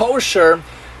something kosher,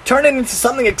 turn it into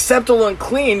something acceptable and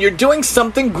clean, you're doing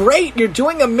something great. You're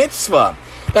doing a mitzvah.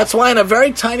 That's why on a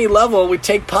very tiny level, we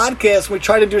take podcasts, we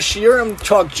try to do shiurim,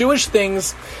 talk Jewish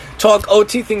things, talk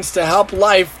OT things to help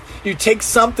life You take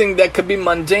something that could be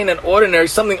mundane and ordinary,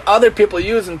 something other people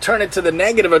use, and turn it to the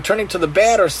negative or turning to the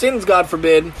bad or sins, God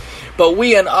forbid. But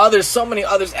we and others, so many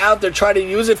others out there, try to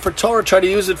use it for Torah, try to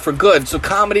use it for good. So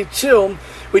comedy too,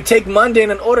 we take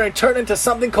mundane and ordinary, turn it into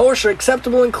something kosher,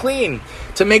 acceptable and clean,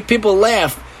 to make people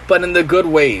laugh, but in the good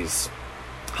ways.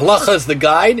 Halacha is the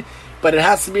guide, but it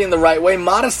has to be in the right way.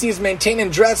 Modesty is maintained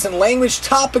in dress and language.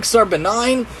 Topics are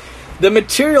benign. The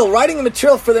material, writing the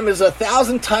material for them is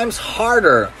 1,000 times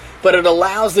harder, but it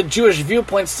allows the Jewish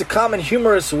viewpoints to come in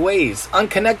humorous ways.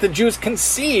 Unconnected Jews can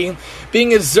see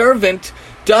being observant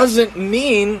doesn't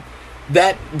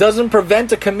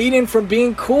prevent a comedian from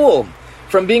being cool,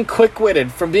 from being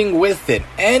quick-witted, from being with it.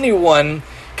 Anyone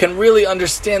can really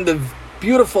understand the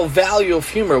beautiful value of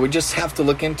humor. We just have to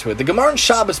look into it. The Gemara in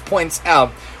Shabbos points out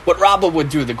what Rabbah would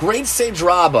do. The great sage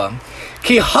Rabbah,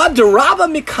 Ki had Rabbah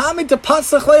mikami de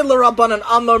pasachle l'Rabbanan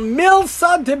amar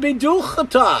milsa de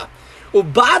biduchata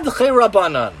ubadche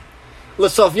Rabbanan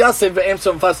l'sof Yasef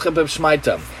ve'emsom fasche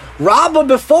b'shmaita. Rabbah,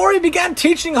 before he began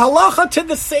teaching halacha to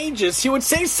the sages, he would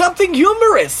say something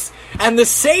humorous, and the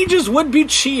sages would be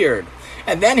cheered.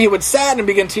 And then he would sit and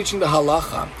begin teaching the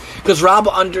halacha. Because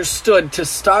Rabbah understood, to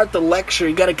start the lecture,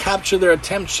 you got to capture their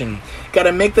attention. You got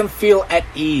to make them feel at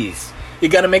ease. You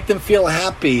got to make them feel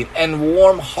happy and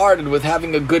warm-hearted with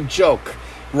having a good joke.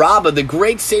 Rabbah, the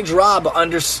great sage Rabbah,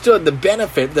 understood the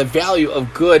benefit, the value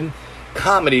of good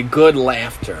comedy, good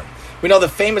laughter. We know the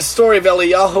famous story of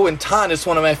Eliyahu and Tanis,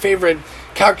 one of my favorite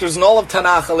characters in all of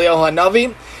Tanakh, Eliyahu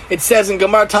HaNavi. It says in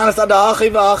Gemara, Tanis adahachi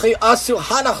v'achi asu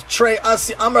hanach trei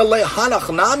asi amar le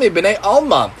hanach nami b'nei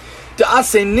alma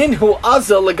da'ase ninhu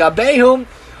azah legabehu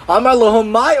amar lahum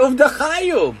mai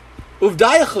uvdachayu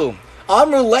uvdayachu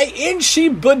amar le inshi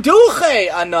baduche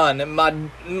anan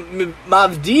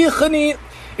mavdichani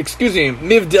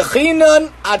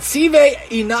mivdechinan atzive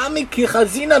inami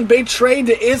kichazinan beitrei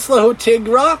de islahu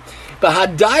tigra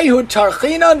bahadaihu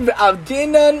tarchinan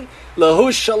v'avdinan lahu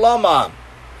shalama.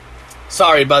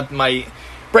 Sorry about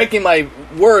breaking my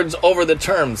words over the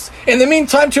terms. In the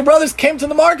meantime, two brothers came to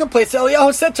the marketplace.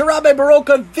 Eliyahu said to Rabbi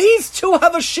Baroka, these two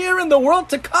have a share in the world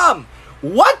to come.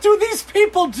 What do these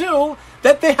people do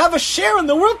that they have a share in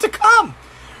the world to come?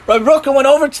 Rabbi Baroka went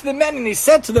over to the men and he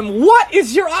said to them, what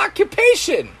is your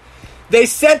occupation? They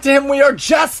said to him, we are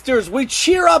jesters. We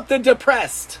cheer up the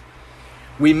depressed.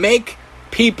 We make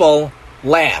people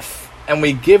laugh and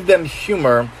we give them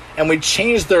humor. And we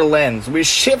change their lens. We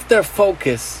shift their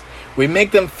focus. We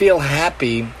make them feel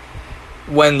happy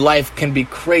when life can be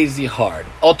crazy hard.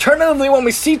 Alternatively, when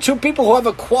we see two people who have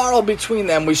a quarrel between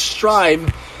them, we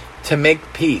strive to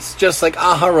make peace. Just like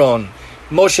Aharon,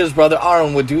 Moshe's brother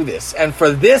Aaron, would do this. And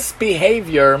for this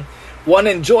behavior, one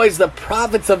enjoys the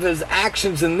profits of his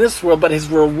actions in this world, but his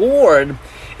reward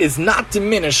is not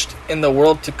diminished in the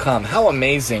world to come. How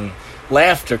amazing.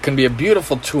 Laughter can be a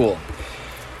beautiful tool.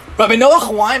 Rabbi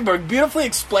Noach Weinberg beautifully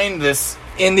explained this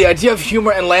in the idea of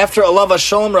humor and laughter. Alav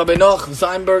Hashalom, Rabbi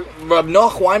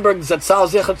Noach Weinberg Zatzal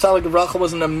Zecher Tzaddik Livracha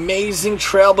was an amazing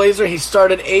trailblazer. He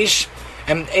started Aish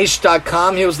and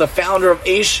Aish.com. He was the founder of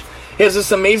Aish. He has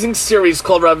this amazing series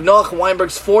called Rabbi Noach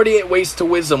Weinberg's 48 Ways to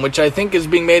Wisdom, which I think is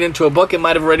being made into a book. It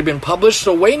might have already been published.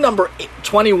 So way number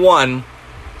 21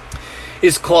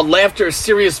 is called Laughter is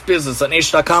Serious Business on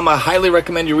Aish.com. I highly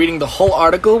recommend you reading the whole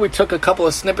article. We took a couple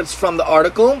of snippets from the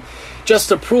article just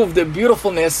to prove the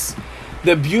beautifulness,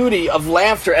 the beauty of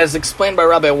laughter as explained by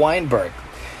Rabbi Weinberg.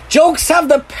 Jokes have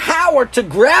the power to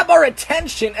grab our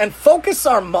attention and focus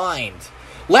our mind.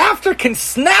 Laughter can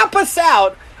snap us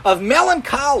out of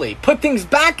melancholy, put things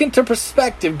back into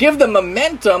perspective, give them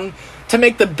momentum to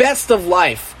make the best of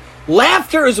life.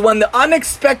 Laughter is when the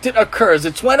unexpected occurs.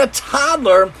 It's when a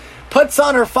toddler puts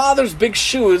on her father's big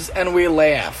shoes and we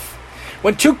laugh.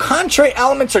 When two contrary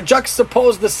elements are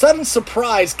juxtaposed, the sudden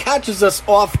surprise catches us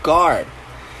off guard.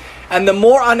 And the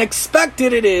more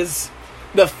unexpected it is,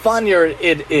 the funnier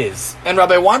it is. And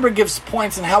Rabbi Weinberg gives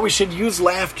points on how we should use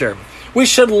laughter. We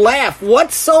should laugh.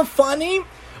 What's so funny?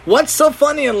 What's so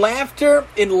funny in laughter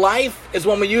in life is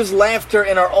when we use laughter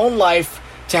in our own life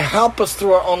to help us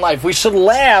through our own life. We should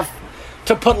laugh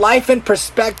to put life in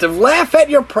perspective. Laugh at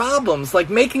your problems, like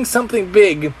making something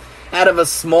big out of a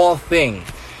small thing.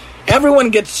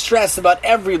 Everyone gets stressed about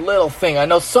every little thing. I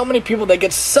know so many people that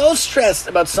get so stressed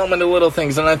about so many little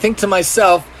things. And I think to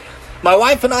myself, my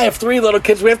wife and I have 3 little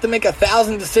kids. We have to make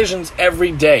 1,000 decisions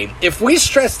every day. If we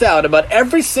stressed out about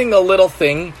every single little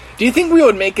thing, do you think we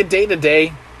would make it day to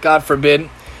day? God forbid.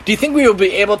 Do you think we would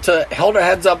be able to hold our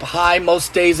heads up high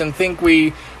most days and think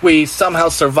we somehow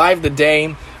survived the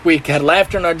day? We had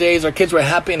laughter in our days. Our kids were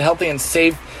happy and healthy and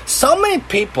safe. So many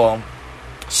people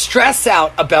stress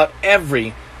out about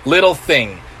every little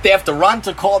thing. They have to run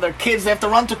to call their kids. They have to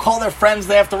run to call their friends.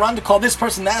 They have to run to call this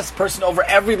person, that person over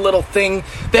every little thing.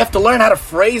 They have to learn how to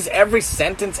phrase every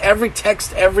sentence, every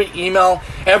text, every email,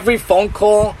 every phone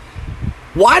call.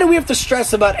 Why do we have to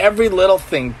stress about every little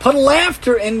thing? Put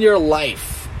laughter in your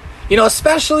life.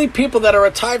 Especially people that are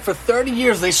retired for 30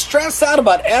 years, they stress out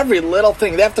about every little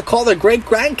thing. They have to call their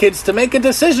great-grandkids to make a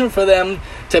decision for them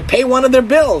to pay one of their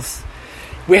bills.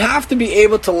 We have to be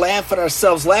able to laugh at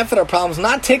ourselves, laugh at our problems,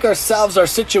 not take ourselves, our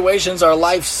situations, our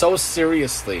life so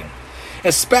seriously.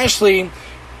 Especially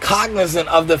cognizant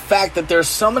of the fact that there's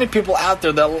so many people out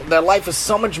there that life is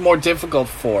so much more difficult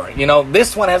for.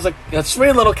 This one has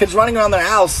 3 little kids running around their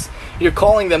house. You're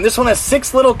calling them. This one has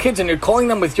 6 little kids, and you're calling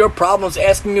them with your problems,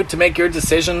 asking you to make your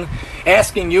decision,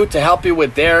 asking you to help you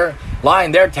with their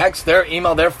line, their text, their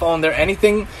email, their phone, their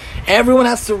anything. Everyone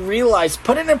has to realize,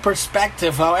 put it in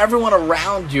perspective, how everyone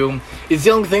around you is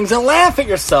dealing with things, and laugh at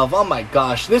yourself. Oh my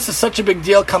gosh, this is such a big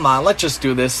deal. Come on, let's just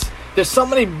do this. There's so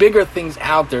many bigger things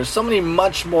out there, so many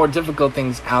much more difficult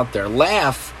things out there.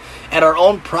 Laugh at our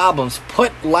own problems.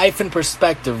 Put life in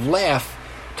perspective. Laugh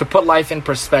to put life in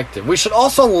perspective. We should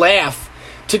also laugh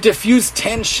to diffuse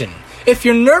tension. If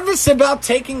you're nervous about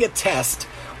taking a test,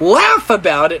 laugh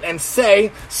about it and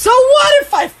say, so what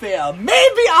if I fail?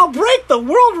 Maybe I'll break the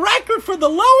world record for the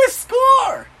lowest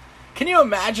score. Can you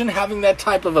imagine having that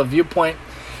type of a viewpoint?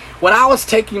 When I was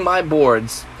taking my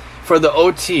boards for the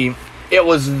OT, it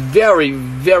was very,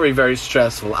 very, very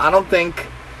stressful. I don't think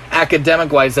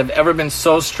academic-wise I've ever been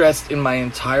so stressed in my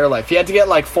entire life. You had to get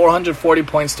like 440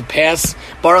 points to pass.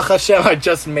 Baruch Hashem, I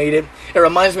just made it. It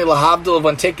reminds me, lahavdil, of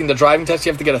when taking the driving test,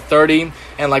 you have to get a 30.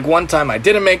 And like one time I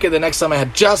didn't make it, the next time I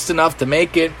had just enough to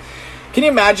make it. Can you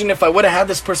imagine if I would have had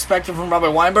this perspective from Rabbi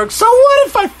Weinberg? So what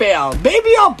if I fail?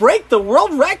 Maybe I'll break the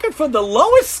world record for the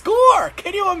lowest score.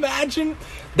 Can you imagine?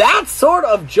 That sort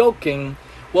of joking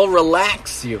will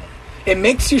relax you. It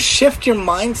makes you shift your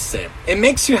mindset. It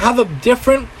makes you have a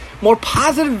different, more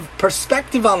positive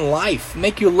perspective on life.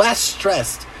 Make you less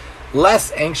stressed,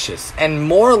 less anxious, and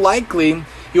more likely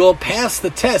you will pass the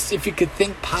test if you could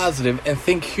think positive and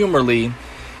think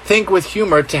with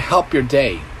humor to help your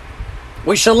day.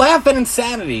 We should laugh at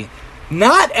insanity,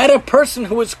 not at a person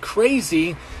who is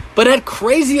crazy, but at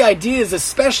crazy ideas,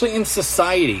 especially in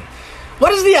society.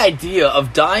 What is the idea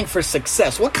of dying for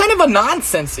success? What kind of a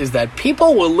nonsense is that?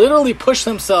 People will literally push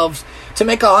themselves to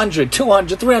make 100,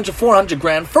 200, 300, 400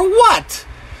 grand. For what?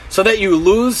 So that you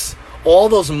lose all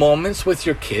those moments with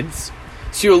your kids?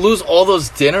 So you'll lose all those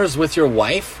dinners with your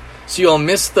wife? So you'll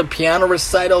miss the piano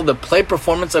recital, the play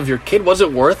performance of your kid? Was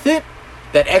it worth it?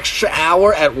 That extra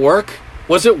hour at work?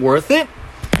 Was it worth it?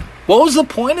 What was the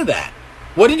point of that?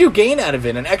 What did you gain out of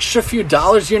it? An extra few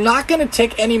dollars? You're not going to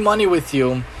take any money with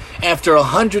you after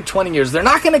 120 years. They're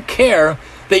not going to care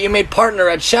that you made partner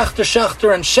at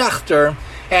Schechter and Schechter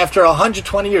after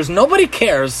 120 years. Nobody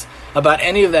cares about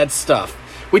any of that stuff.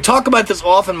 We talk about this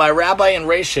often. My rabbi in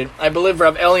Reshit, I believe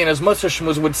Rav Eli and his Musar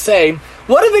Shmuz would say,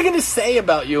 what are they going to say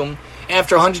about you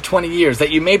after 120 years?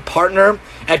 That you made partner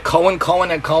at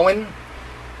Cohen?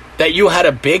 That you had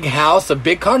a big house, a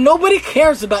big car? Nobody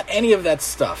cares about any of that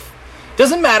stuff.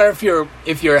 Doesn't matter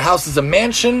if your house is a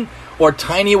mansion or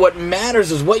tiny. What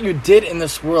matters is what you did in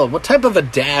this world. What type of a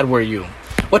dad were you?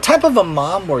 What type of a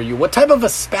mom were you? What type of a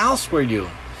spouse were you?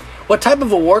 What type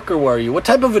of a worker were you? What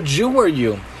type of a Jew were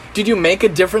you? Did you make a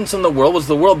difference in the world? Was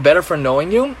the world better for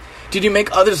knowing you? Did you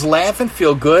make others laugh and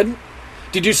feel good?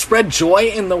 Did you spread joy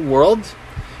in the world?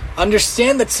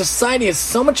 Understand that society has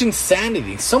so much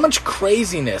insanity, so much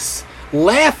craziness.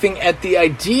 Laughing at the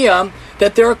idea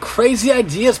that there are crazy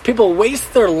ideas. People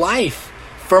waste their life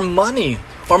for money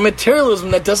or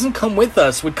materialism that doesn't come with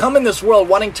us. We come in this world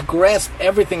wanting to grasp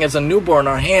everything as a newborn.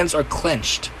 Our hands are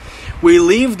clenched. We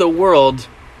leave the world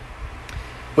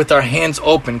with our hands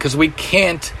open because we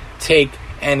can't take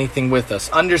anything with us.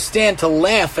 Understand to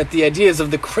laugh at the ideas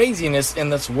of the craziness in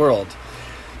this world.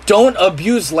 Don't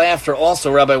abuse laughter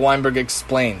also, Rabbi Weinberg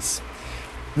explains.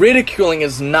 Ridiculing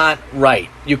is not right.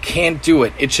 You can't do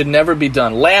it. It should never be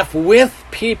done. Laugh with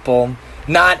people,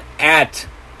 not at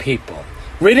people.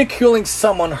 Ridiculing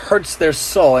someone hurts their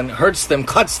soul and hurts them,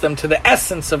 cuts them to the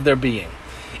essence of their being.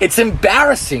 It's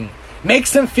embarrassing.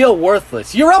 Makes them feel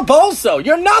worthless. You're a bozo.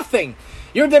 You're nothing.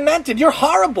 You're demented. You're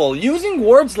horrible. Using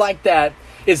words like that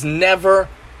is never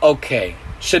okay.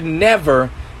 Should never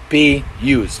be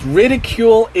used.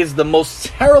 Ridicule is the most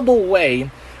terrible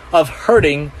way of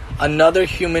hurting another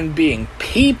human being.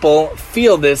 People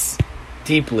feel this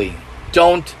deeply.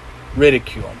 Don't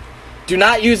ridicule. Do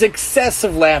not use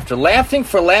excessive laughter. Laughing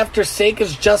for laughter's sake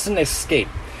is just an escape.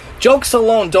 Jokes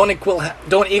alone don't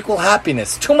equal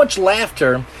happiness. Too much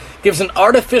laughter gives an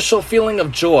artificial feeling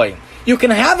of joy. You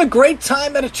can have a great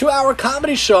time at a 2-hour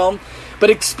comedy show, but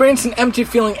experience an empty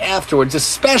feeling afterwards,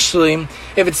 especially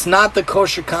if it's not the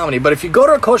kosher comedy. But if you go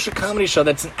to a kosher comedy show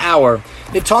that's an hour,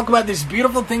 they talk about these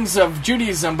beautiful things of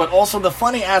Judaism, but also the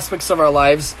funny aspects of our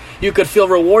lives, you could feel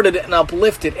rewarded and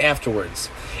uplifted afterwards.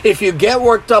 If you get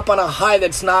worked up on a high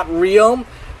that's not real,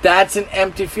 that's an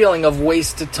empty feeling of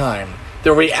wasted time.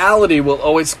 The reality will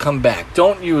always come back.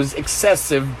 Don't use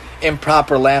excessive,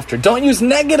 improper laughter. Don't use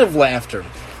negative laughter.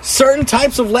 Certain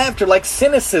types of laughter, like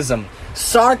cynicism,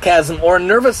 sarcasm, or a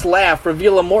nervous laugh,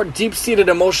 reveal a more deep-seated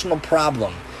emotional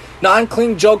problem.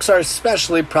 Non-clean jokes are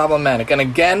especially problematic. And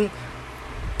again,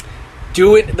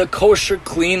 do it the kosher,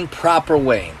 clean, proper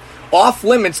way.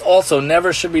 Off-limits also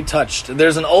never should be touched.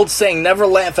 There's an old saying, never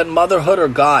laugh at motherhood or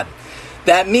God.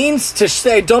 That means to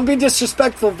say, don't be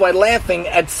disrespectful by laughing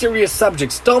at serious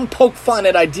subjects. Don't poke fun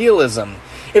at idealism.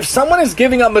 If someone is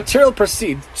giving up material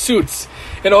pursuits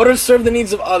in order to serve the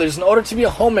needs of others, in order to be a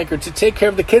homemaker, to take care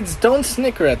of the kids, don't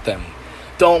snicker at them.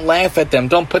 Don't laugh at them.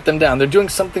 Don't put them down. They're doing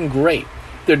something great.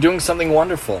 They're doing something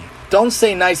wonderful. Don't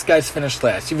say nice guys finish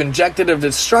last. You've injected a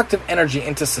destructive energy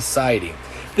into society.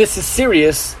 This is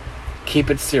serious.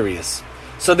 Keep it serious.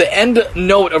 So the end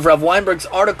note of Rav Weinberg's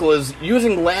article is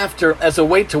using laughter as a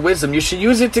way to wisdom. You should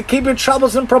use it to keep your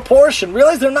troubles in proportion.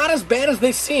 Realize they're not as bad as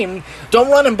they seem. Don't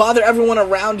run and bother everyone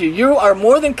around you. You are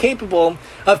more than capable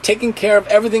of taking care of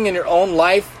everything in your own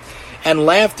life. And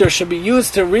laughter should be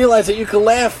used to realize that you can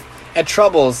laugh at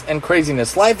troubles and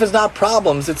craziness. Life is not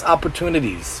problems, it's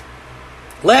opportunities.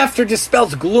 Laughter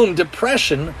dispels gloom,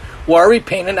 depression, worry,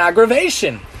 pain, and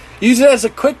aggravation. Use it as a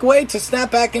quick way to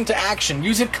snap back into action.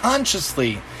 Use it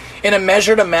consciously, in a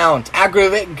measured amount.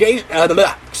 Aggravation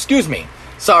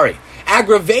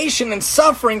and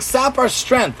suffering sap our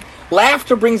strength.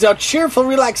 Laughter brings out cheerful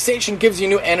relaxation, gives you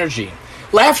new energy.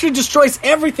 Laughter destroys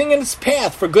everything in its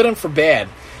path, for good and for bad.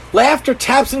 Laughter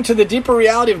taps into the deeper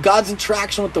reality of God's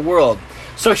interaction with the world.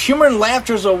 So humor and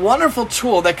laughter is a wonderful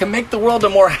tool that can make the world a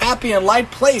more happy and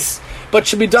light place, but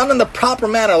should be done in the proper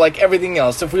manner like everything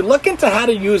else. If we look into how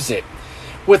to use it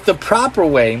with the proper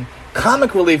way,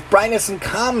 comic relief, brightness, and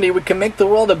comedy, we can make the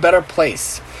world a better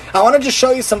place. I wanted to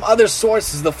show you some other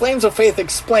sources. The Flames of Faith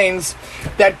explains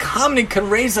that comedy can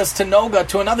raise us to Noga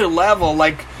to another level,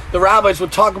 like the rabbis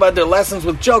would talk about their lessons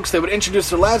with jokes. They would introduce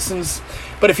their lessons.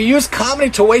 But if you use comedy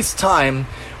to waste time,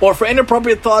 or for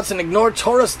inappropriate thoughts and ignore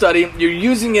Torah study, you're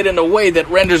using it in a way that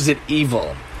renders it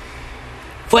evil.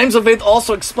 Flames of Faith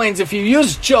also explains if you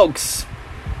use jokes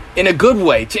in a good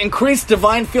way to increase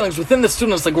divine feelings within the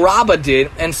students like Rabbah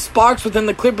did, and sparks within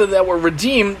the clipper that were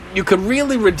redeemed, you could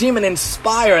really redeem and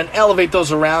inspire and elevate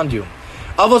those around you.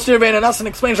 Avos Nirvana Nassan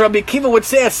explains, Rabbi Akiva would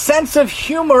say, a sense of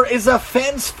humor is a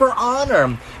fence for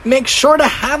honor. Make sure to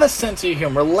have a sense of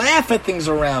humor. Laugh at things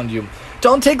around you.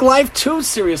 Don't take life too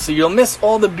seriously. You'll miss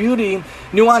all the beauty,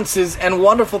 nuances, and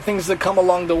wonderful things that come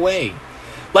along the way.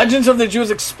 Legends of the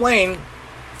Jews explain,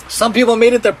 some people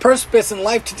made it their purpose in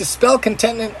life to dispel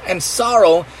contentment and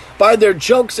sorrow by their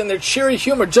jokes and their cheery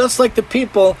humor, just like the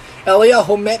people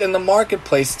Eliyahu met in the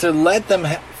marketplace, to let them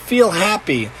feel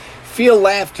happy, feel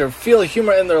laughter, feel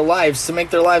humor in their lives, to make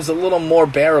their lives a little more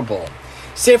bearable.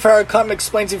 Sefer HaKam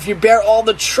explains, if you bear all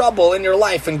the trouble in your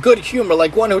life in good humor,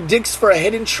 like one who digs for a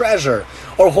hidden treasure,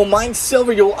 or who mines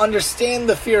silver, you will understand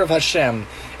the fear of Hashem,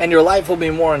 and your life will be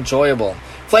more enjoyable.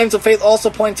 Flames of Faith also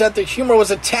points out that humor was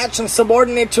attached and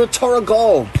subordinated to a Torah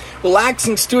goal,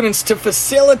 relaxing students to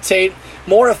facilitate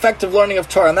more effective learning of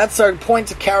Torah. And that's our point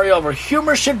to carry over.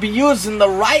 Humor should be used in the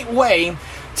right way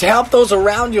to help those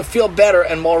around you feel better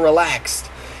and more relaxed.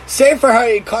 Sefer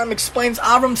HaKam explains,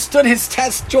 Avram stood his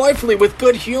test joyfully with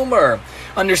good humor,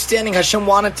 understanding Hashem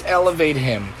wanted to elevate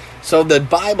him. So the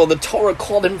Bible, the Torah,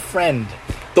 called him friend.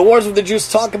 The Wars of the Jews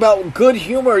talk about good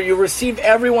humor. You receive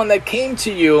everyone that came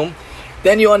to you.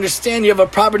 Then you understand you have a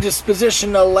proper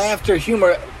disposition to laughter,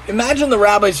 humor. Imagine the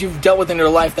rabbis you've dealt with in your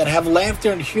life that have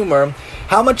laughter and humor,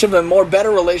 how much of a more better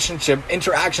relationship,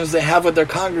 interactions they have with their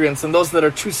congregants than those that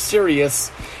are too serious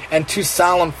and too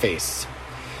solemn-faced.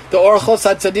 The Orchos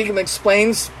HaTzadikim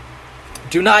explains,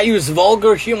 do not use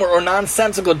vulgar humor or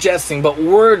nonsensical jesting, but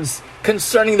words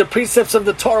concerning the precepts of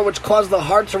the Torah which cause the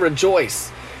heart to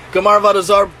rejoice. Gemara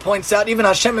Vadazar points out, even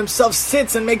Hashem himself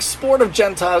sits and makes sport of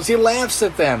Gentiles. He laughs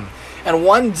at them. And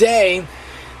one day,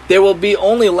 there will be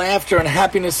only laughter and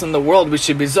happiness in the world. We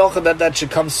should be zocheh that should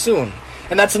come soon.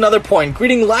 And that's another point.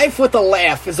 Greeting life with a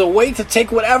laugh is a way to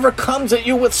take whatever comes at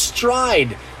you with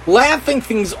stride. Laughing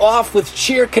things off with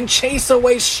cheer can chase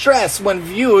away stress when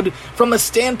viewed from a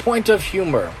standpoint of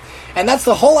humor. And that's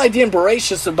the whole idea in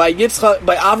Bereshis by Yitzchak,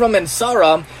 by Avram and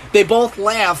Sarah. They both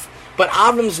laugh But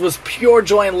Avram's was pure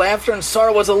joy and laughter, and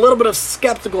Sarah was a little bit of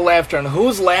skeptical laughter. And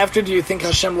whose laughter do you think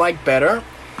Hashem liked better?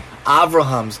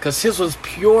 Abraham's, because his was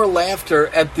pure laughter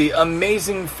at the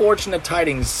amazing, fortunate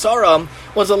tidings. Sarah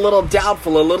was a little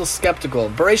doubtful, a little skeptical.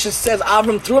 Bereshit says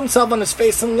Avram threw himself on his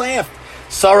face and laughed.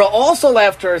 Sarah also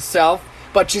laughed to herself,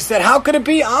 but she said, how could it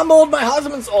be? I'm old, my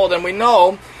husband's old. And we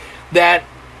know that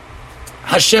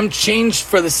Hashem changed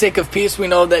for the sake of peace. We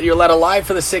know that you're led alive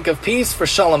for the sake of peace, for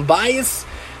shalom bayis.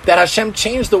 That Hashem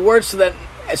changed the words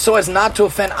so as not to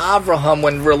offend Avraham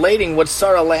when relating what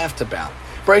Sarah laughed about.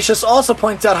 Bereshit also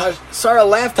points out how Sarah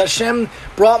laughed. Hashem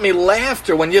brought me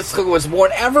laughter when Yitzchak was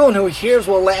born. Everyone who hears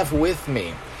will laugh with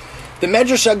me. The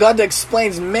Medrash Haggadah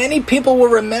explains many people were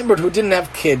remembered who didn't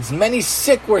have kids. Many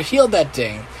sick were healed that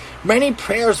day. Many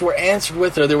prayers were answered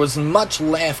with her. There was much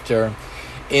laughter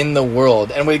in the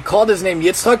world. And when he called his name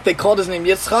Yitzchak, they called his name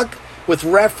Yitzchak with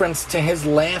reference to his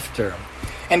laughter.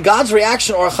 And God's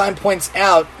reaction, Or HaChaim points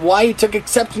out, why he took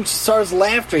exception to Sarah's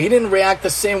laughter. He didn't react the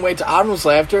same way to Avram's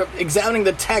laughter. Examining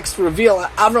the text reveal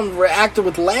Avram reacted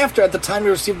with laughter at the time he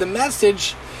received the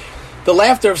message. The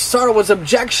laughter of Sarah was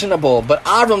objectionable, but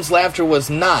Avram's laughter was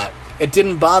not. It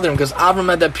didn't bother him because Avram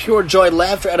had that pure joy,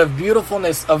 laughter out of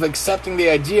beautifulness of accepting the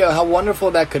idea, how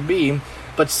wonderful that could be.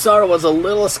 But Sarah was a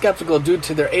little skeptical due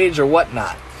to their age or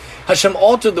whatnot. Hashem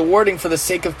altered the wording for the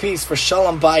sake of peace, for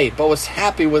shalom bayit, but was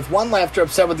happy with one laughter,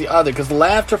 upset with the other, because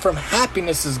laughter from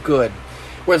happiness is good,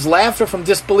 whereas laughter from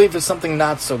disbelief is something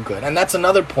not so good. And that's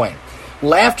another point.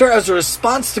 Laughter as a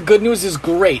response to good news is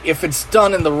great if it's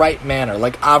done in the right manner,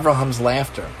 like Abraham's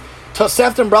laughter.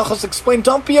 Tosefta and Brachos explain,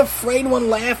 don't be afraid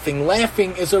when laughing.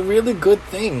 Laughing is a really good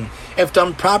thing. If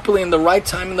done properly in the right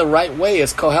time, in the right way,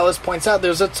 as Koheles points out,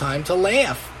 there's a time to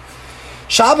laugh.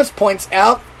 Shabbos points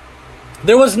out,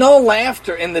 there was no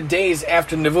laughter in the days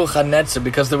after Nebuchadnezzar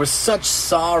because there was such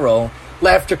sorrow,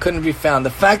 laughter couldn't be found. The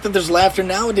fact that there's laughter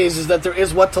nowadays is that there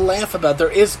is what to laugh about.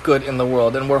 There is good in the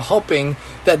world, and we're hoping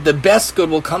that the best good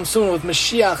will come soon with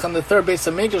Mashiach on the third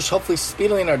Beis HaMikdash, hopefully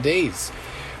speedily in our days.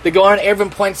 The Gaon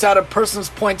Eruvin points out a person's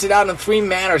pointed out in three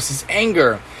manners: his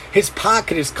anger, his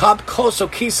pocket, his cup, koso,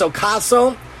 kiso,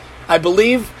 kaso. I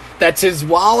believe that's his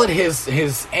wallet,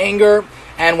 his anger.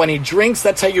 And when he drinks,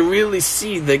 that's how you really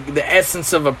see the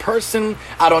essence of a person.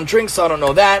 I don't drink, so I don't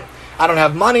know that. I don't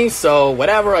have money, so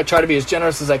whatever. I try to be as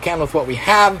generous as I can with what we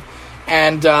have.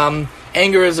 And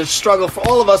anger is a struggle for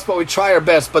all of us, but we try our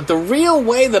best. But the real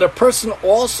way that a person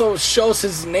also shows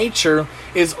his nature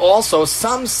is also,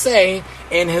 some say,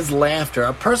 in his laughter.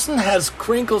 A person has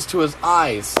crinkles to his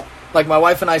eyes, like my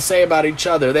wife and I say about each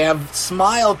other. They have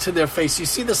smile to their face. You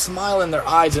see the smile in their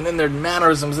eyes and in their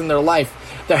mannerisms, in their life.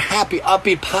 They're happy,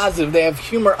 upbeat, positive. They have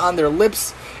humor on their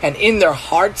lips and in their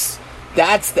hearts.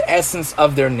 That's the essence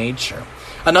of their nature.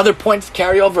 Another point to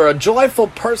carry over, a joyful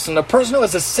person, a person who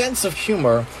has a sense of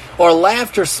humor or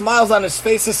laughter, smiles on his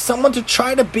face, is someone to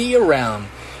try to be around.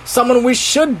 Someone we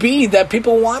should be, that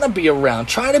people want to be around.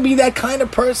 Try to be that kind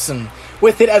of person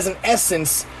with it as an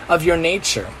essence of your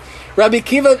nature. Rabbi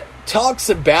Akiva talks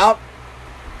about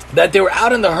that they were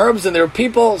out in the herbs and there were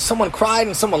people, someone cried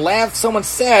and someone laughed. Someone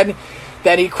said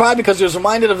that he cried because he was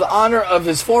reminded of the honor of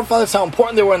his forefathers, how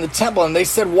important they were in the temple. And they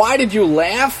said, why did you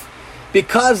laugh?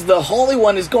 Because the Holy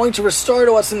One is going to restore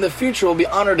to us in the future, will be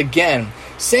honored again.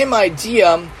 Same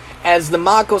idea as the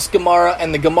Makos Gemara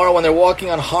and the Gemara when they're walking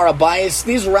on Har HaBayis.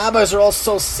 These rabbis are all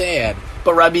so sad,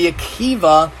 but Rabbi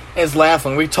Akiva is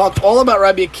laughing. We talked all about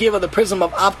Rabbi Akiva, the Prism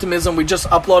of Optimism. We just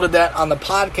uploaded that on the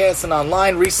podcast and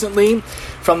online recently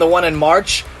from the one in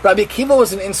March. Rabbi Akiva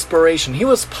was an inspiration. He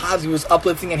was positive, he was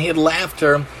uplifting, and he had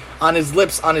laughter on his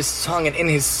lips, on his tongue, and in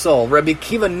his soul. Rabbi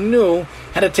Akiva knew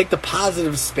how to take the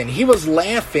positive spin. He was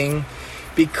laughing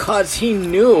because he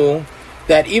knew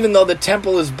that even though the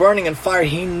temple is burning in fire,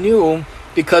 he knew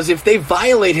because if they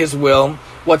violate his will,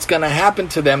 what's going to happen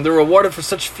to them? They're rewarded for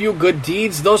such few good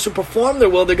deeds. Those who perform their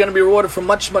will, they're going to be rewarded for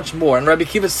much, much more. And Rabbi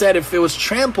Akiva said if it was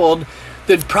trampled,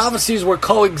 the prophecies were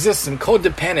coexistent,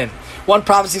 codependent. One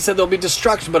prophecy said there will be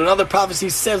destruction, but another prophecy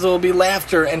says there will be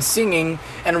laughter and singing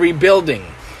and rebuilding.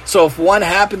 So if one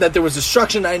happened that there was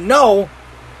destruction, I know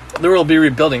there will be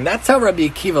rebuilding. That's how Rabbi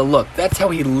Akiva looked. That's how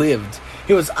he lived.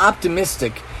 He was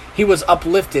optimistic. He was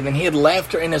uplifted, and he had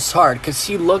laughter in his heart because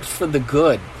he looked for the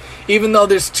good. Even though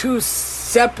there's two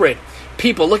separate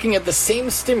people looking at the same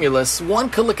stimulus, one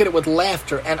could look at it with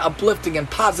laughter and uplifting and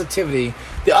positivity.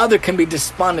 The other can be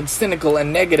despondent, cynical,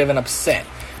 and negative and upset.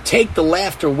 Take the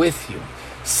laughter with you.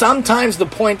 Sometimes the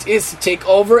point is to take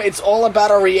over. It's all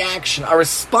about our reaction, our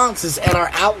responses, and our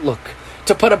outlook.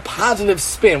 To put a positive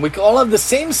spin. We all have the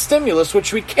same stimulus,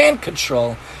 which we can't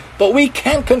control, but we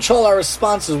can control our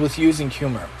responses with using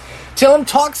humor. Tillim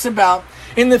talks about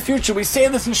in the future. We say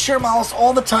this in Shir Malos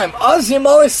all the time.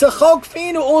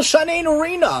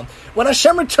 When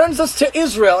Hashem returns us to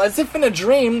Israel, as if in a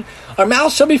dream, our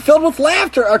mouths shall be filled with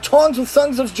laughter, our tongues with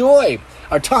songs of joy.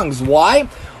 Our tongues, why?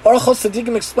 Orchos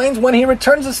Tzadikim explains, when he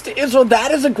returns us to Israel,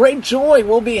 that is a great joy.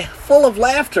 We'll be full of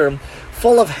laughter,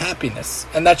 full of happiness,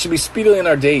 and that should be speedily in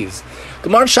our days.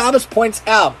 Gemara Shabbos points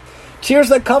out, tears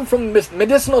that come from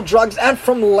medicinal drugs and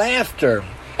from laughter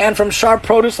and from sharp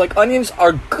produce like onions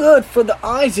are good for the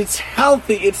eyes. It's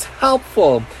healthy, it's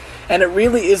helpful, and it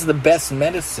really is the best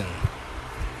medicine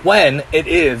when it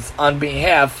is on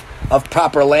behalf of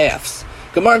proper laughs.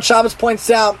 Gemara Shabbos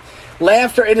points out,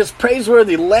 laughter, it is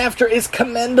praiseworthy. Laughter is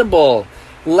commendable.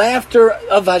 Laughter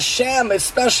of Hashem,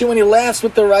 especially when he laughs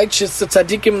with the righteous, the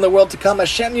tzaddikim in the world to come.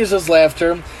 Hashem uses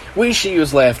laughter. We should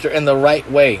use laughter in the right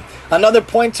way. Another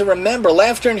point to remember,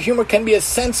 laughter and humor can be a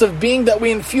sense of being that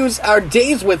we infuse our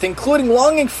days with, including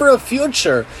longing for a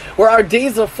future where our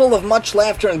days are full of much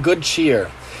laughter and good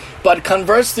cheer. But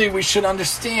conversely, we should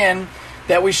understand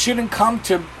that we shouldn't come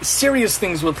to serious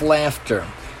things with laughter.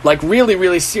 Like really,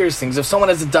 really serious things. If someone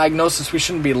has a diagnosis, we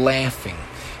shouldn't be laughing.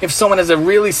 If someone has a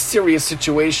really serious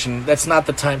situation, that's not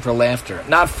the time for laughter.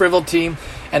 Not frivolity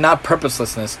and not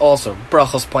purposelessness. Also,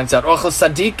 Brachos points out, Orchos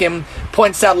Tzadikim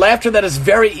points out laughter that is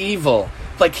very evil.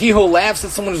 Like he who laughs at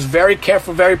someone who's very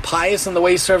careful, very pious in the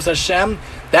way he serves Hashem,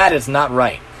 that is not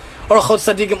right.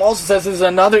 Orchos Tzadikim also says there's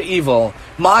another evil,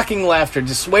 mocking laughter,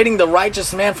 dissuading the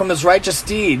righteous man from his righteous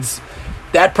deeds.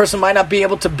 That person might not be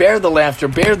able to bear the laughter,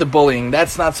 bear the bullying.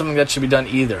 That's not something that should be done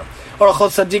either.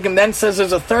 Orchos Tzadikim then says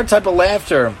there's a third type of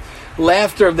laughter.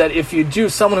 Laughter that if you do,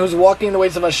 someone who's walking in the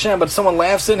ways of Hashem, but someone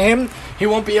laughs at him, he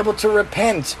won't be able to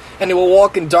repent, and he will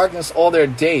walk in darkness all their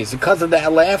days. Because of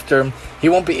that laughter, he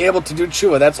won't be able to do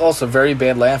tshuva. That's also very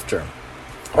bad laughter.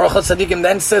 Orchos Tzadikim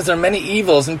then says there are many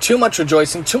evils and too much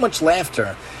rejoicing, too much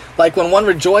laughter. Like when one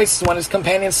rejoices when his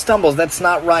companion stumbles, that's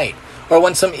not right. Or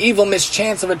when some evil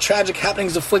mischance of a tragic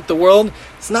happenings afflict the world,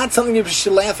 it's not something you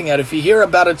should be laughing at. If you hear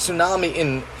about a tsunami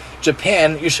in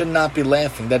Japan, you should not be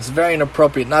laughing. That's very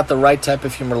inappropriate, not the right type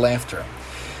of humor laughter.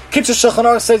 Kitzur Shulchan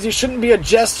Aruch says you shouldn't be a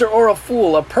jester or a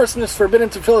fool. A person is forbidden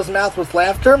to fill his mouth with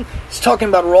laughter. He's talking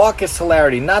about raucous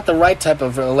hilarity, not the right type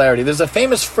of hilarity. There's a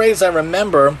famous phrase I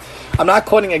remember. I'm not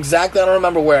quoting exactly. I don't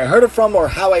remember where I heard it from or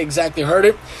how I exactly heard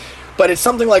it. But it's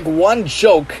something like one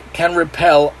joke can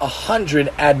repel 100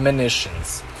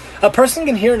 admonitions. A person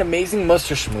can hear an amazing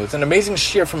muster shmooze, an amazing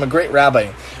shir from a great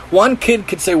rabbi. One kid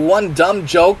could say one dumb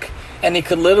joke, and he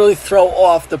could literally throw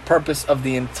off the purpose of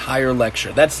the entire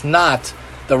lecture. That's not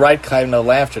the right kind of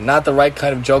laughter, not the right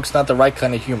kind of jokes, not the right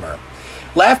kind of humor.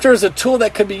 Laughter is a tool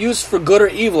that could be used for good or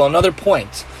evil. Another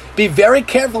point. Be very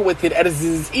careful with it, as it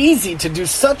is easy to do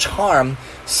such harm,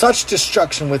 such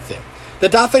destruction with it. The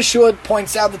Daf Yeshua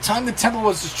points out the time the temple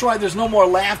was destroyed, there's no more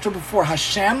laughter before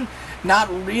Hashem.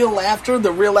 Not real laughter.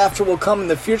 The real laughter will come in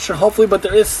the future, hopefully, but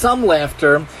there is some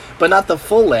laughter, but not the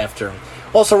full laughter.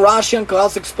 Also, Rashi and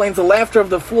Koheles explains the laughter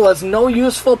of the fool has no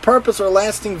useful purpose or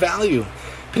lasting value.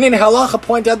 Pinin Halacha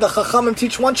point out the Chachamim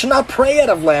teach one should not pray out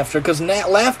of laughter, because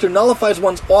laughter nullifies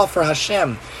one's awe for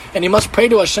Hashem, and you must pray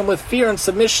to Hashem with fear and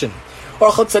submission.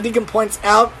 Orchos Tzadikim points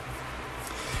out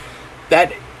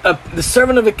that the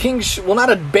servant of a king will not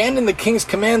abandon the king's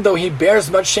command, though he bears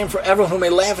much shame for everyone who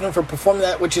may laugh at him for performing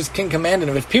that which his king commanded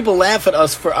him. If people laugh at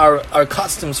us for our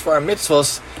customs, for our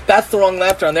mitzvos, that's the wrong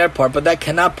laughter on their part, but that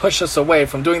cannot push us away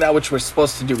from doing that which we're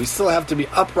supposed to do. We still have to be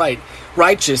upright,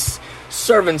 righteous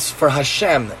servants for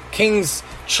Hashem, kings,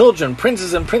 children,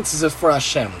 princes and princesses for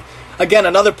Hashem. Again,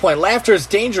 another point, laughter is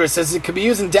dangerous as it can be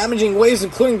used in damaging ways,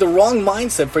 including the wrong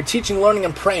mindset for teaching, learning,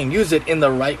 and praying. Use it in the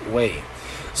right way.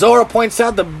 Zohar points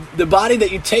out the body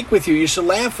that you take with you, you should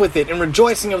laugh with it in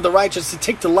rejoicing of the righteous to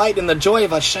take delight in the joy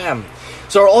of Hashem.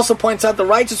 Zohar also points out the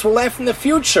righteous will laugh in the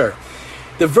future.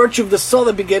 The virtue of the soul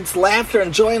that begets laughter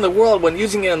and joy in the world when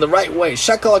using it in the right way.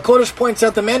 Shekel HaKodesh points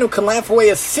out the man who can laugh away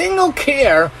a single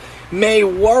care may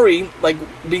worry,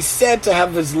 be said to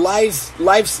have his life's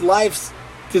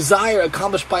desire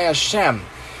accomplished by Hashem.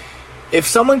 If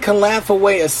someone can laugh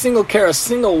away a single care, a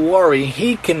single worry,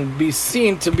 he can be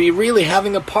seen to be really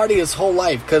having a party his whole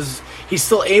life, because he's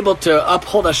still able to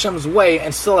uphold Hashem's way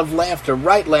and still have laughter,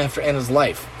 right laughter in his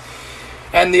life.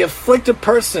 And the afflicted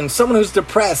person, someone who's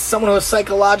depressed, someone who has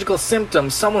psychological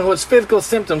symptoms, someone who has physical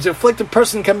symptoms, the afflicted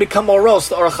person can become morose,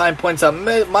 the Orach Chaim points out,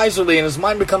 miserly, and his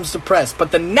mind becomes depressed.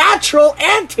 But the natural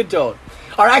antidote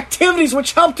are activities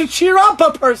which help to cheer up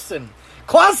a person,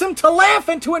 cause him to laugh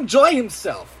and to enjoy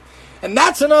himself. And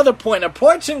that's another point.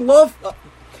 Approaching life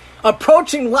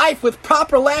with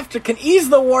proper laughter can ease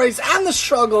the worries and the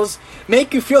struggles,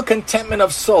 make you feel contentment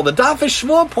of soul. The Daf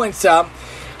Shmuel points out,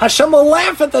 Hashem will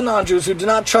laugh at the non-Jews who do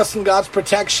not trust in God's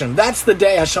protection. That's the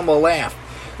day Hashem will laugh.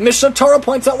 Mishnah Torah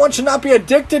points out one should not be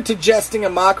addicted to jesting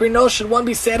and mockery. No, should one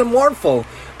be sad and mournful,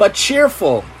 but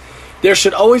cheerful. There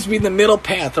should always be the middle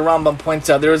path, the Rambam points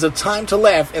out. There is a time to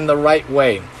laugh in the right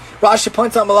way. Rashi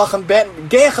points out Malachim ben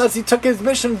Gechaz, he took his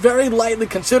mission very lightly,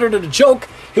 considered it a joke.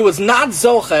 He was not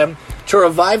Zochem to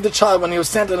revive the child when he was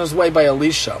sent on his way by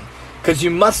Elisha. Because you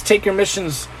must take your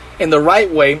missions in the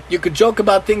right way. You could joke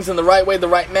about things in the right way, the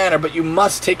right manner, but you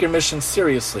must take your mission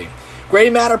seriously.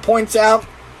 Grey Matter points out,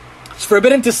 it's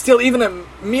forbidden to steal even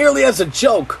merely as a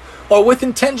joke, or with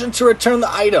intention to return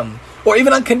the item, or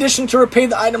even on condition to repay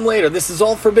the item later. This is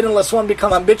all forbidden unless one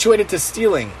becomes habituated to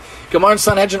stealing. Gemara in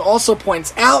Sanhedrin also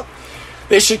points out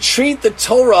they should treat the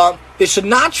Torah, they should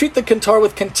not treat the Torah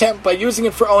with contempt by using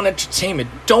it for own entertainment.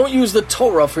 Don't use the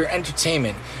Torah for your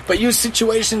entertainment, but use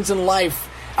situations in life,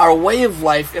 our way of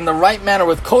life, in the right manner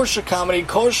with kosher comedy,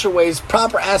 kosher ways,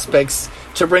 proper aspects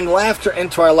to bring laughter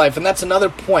into our life. And that's another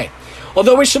point.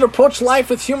 Although we should approach life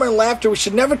with humor and laughter, we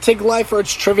should never take life or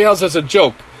its travails as a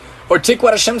joke, or take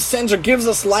what Hashem sends or gives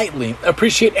us lightly.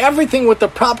 Appreciate everything with the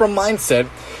proper mindset,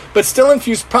 but still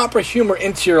infuse proper humor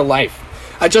into your life.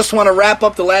 I just want to wrap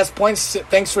up the last points.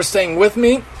 Thanks for staying with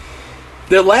me.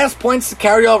 The last points to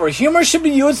carry over. Humor should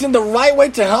be used in the right way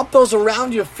to help those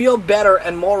around you feel better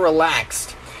and more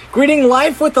relaxed. Greeting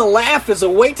life with a laugh is a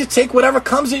way to take whatever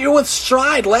comes at you with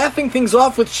stride. Laughing things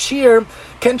off with cheer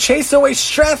can chase away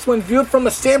stress when viewed from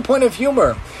a standpoint of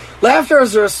humor. Laughter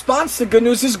as a response to good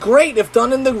news is great if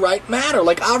done in the right manner,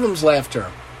 like Avram's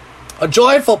laughter. A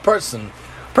joyful person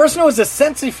who has a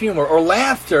sense of humor or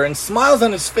laughter and smiles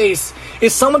on his face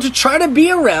is someone to try to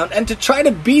be around and to try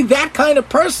to be that kind of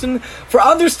person for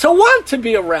others to want to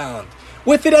be around,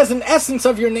 with it as an essence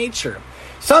of your nature.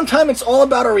 Sometimes it's all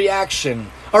about our reaction,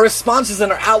 our responses,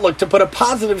 and our outlook to put a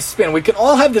positive spin. We can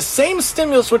all have the same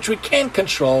stimulus which we can't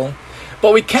control,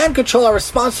 but we can control our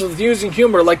responses with using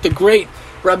humor, like the great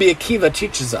Rabbi Akiva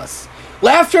teaches us.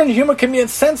 Laughter and humor can be a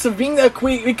sense of being that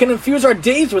we can infuse our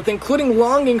days with, including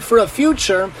longing for a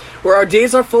future where our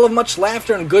days are full of much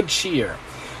laughter and good cheer.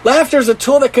 Laughter is a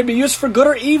tool that can be used for good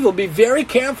or evil. Be very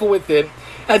careful with it,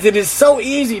 as it is so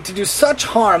easy to do such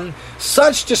harm,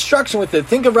 such destruction with it.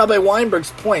 Think of Rabbi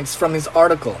Weinberg's points from his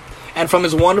article and from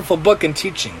his wonderful book and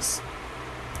teachings.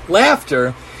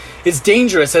 Laughter is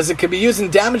dangerous as it can be used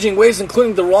in damaging ways,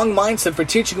 including the wrong mindset for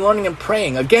teaching, learning, and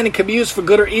praying. Again, it can be used for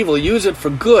good or evil. Use it for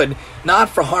good, not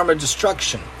for harm or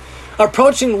destruction.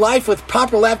 Approaching life with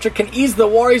proper laughter can ease the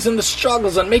worries and the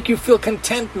struggles and make you feel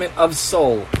contentment of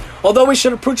soul. Although we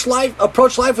should approach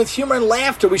life with humor and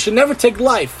laughter, we should never take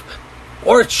life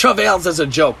or its travails as a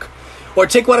joke, or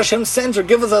take what Hashem sends or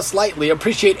gives us lightly.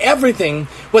 Appreciate everything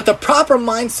with the proper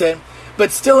mindset,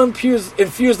 but still infuse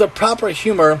the proper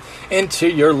humor into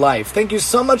your life. Thank you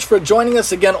so much for joining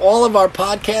us again. All of our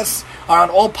podcasts are on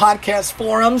all podcast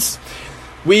forums.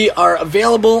 We are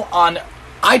available on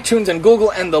iTunes and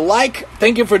Google and the like.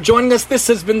 Thank you for joining us. This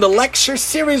has been the lecture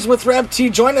series with Reb T.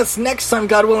 Join us next time,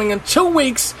 God willing, in 2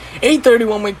 weeks, 8:30,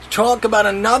 when we talk about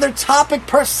another topic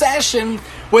per session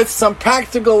with some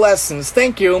practical lessons.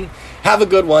 Thank you. Have a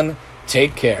good one.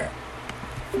 Take care.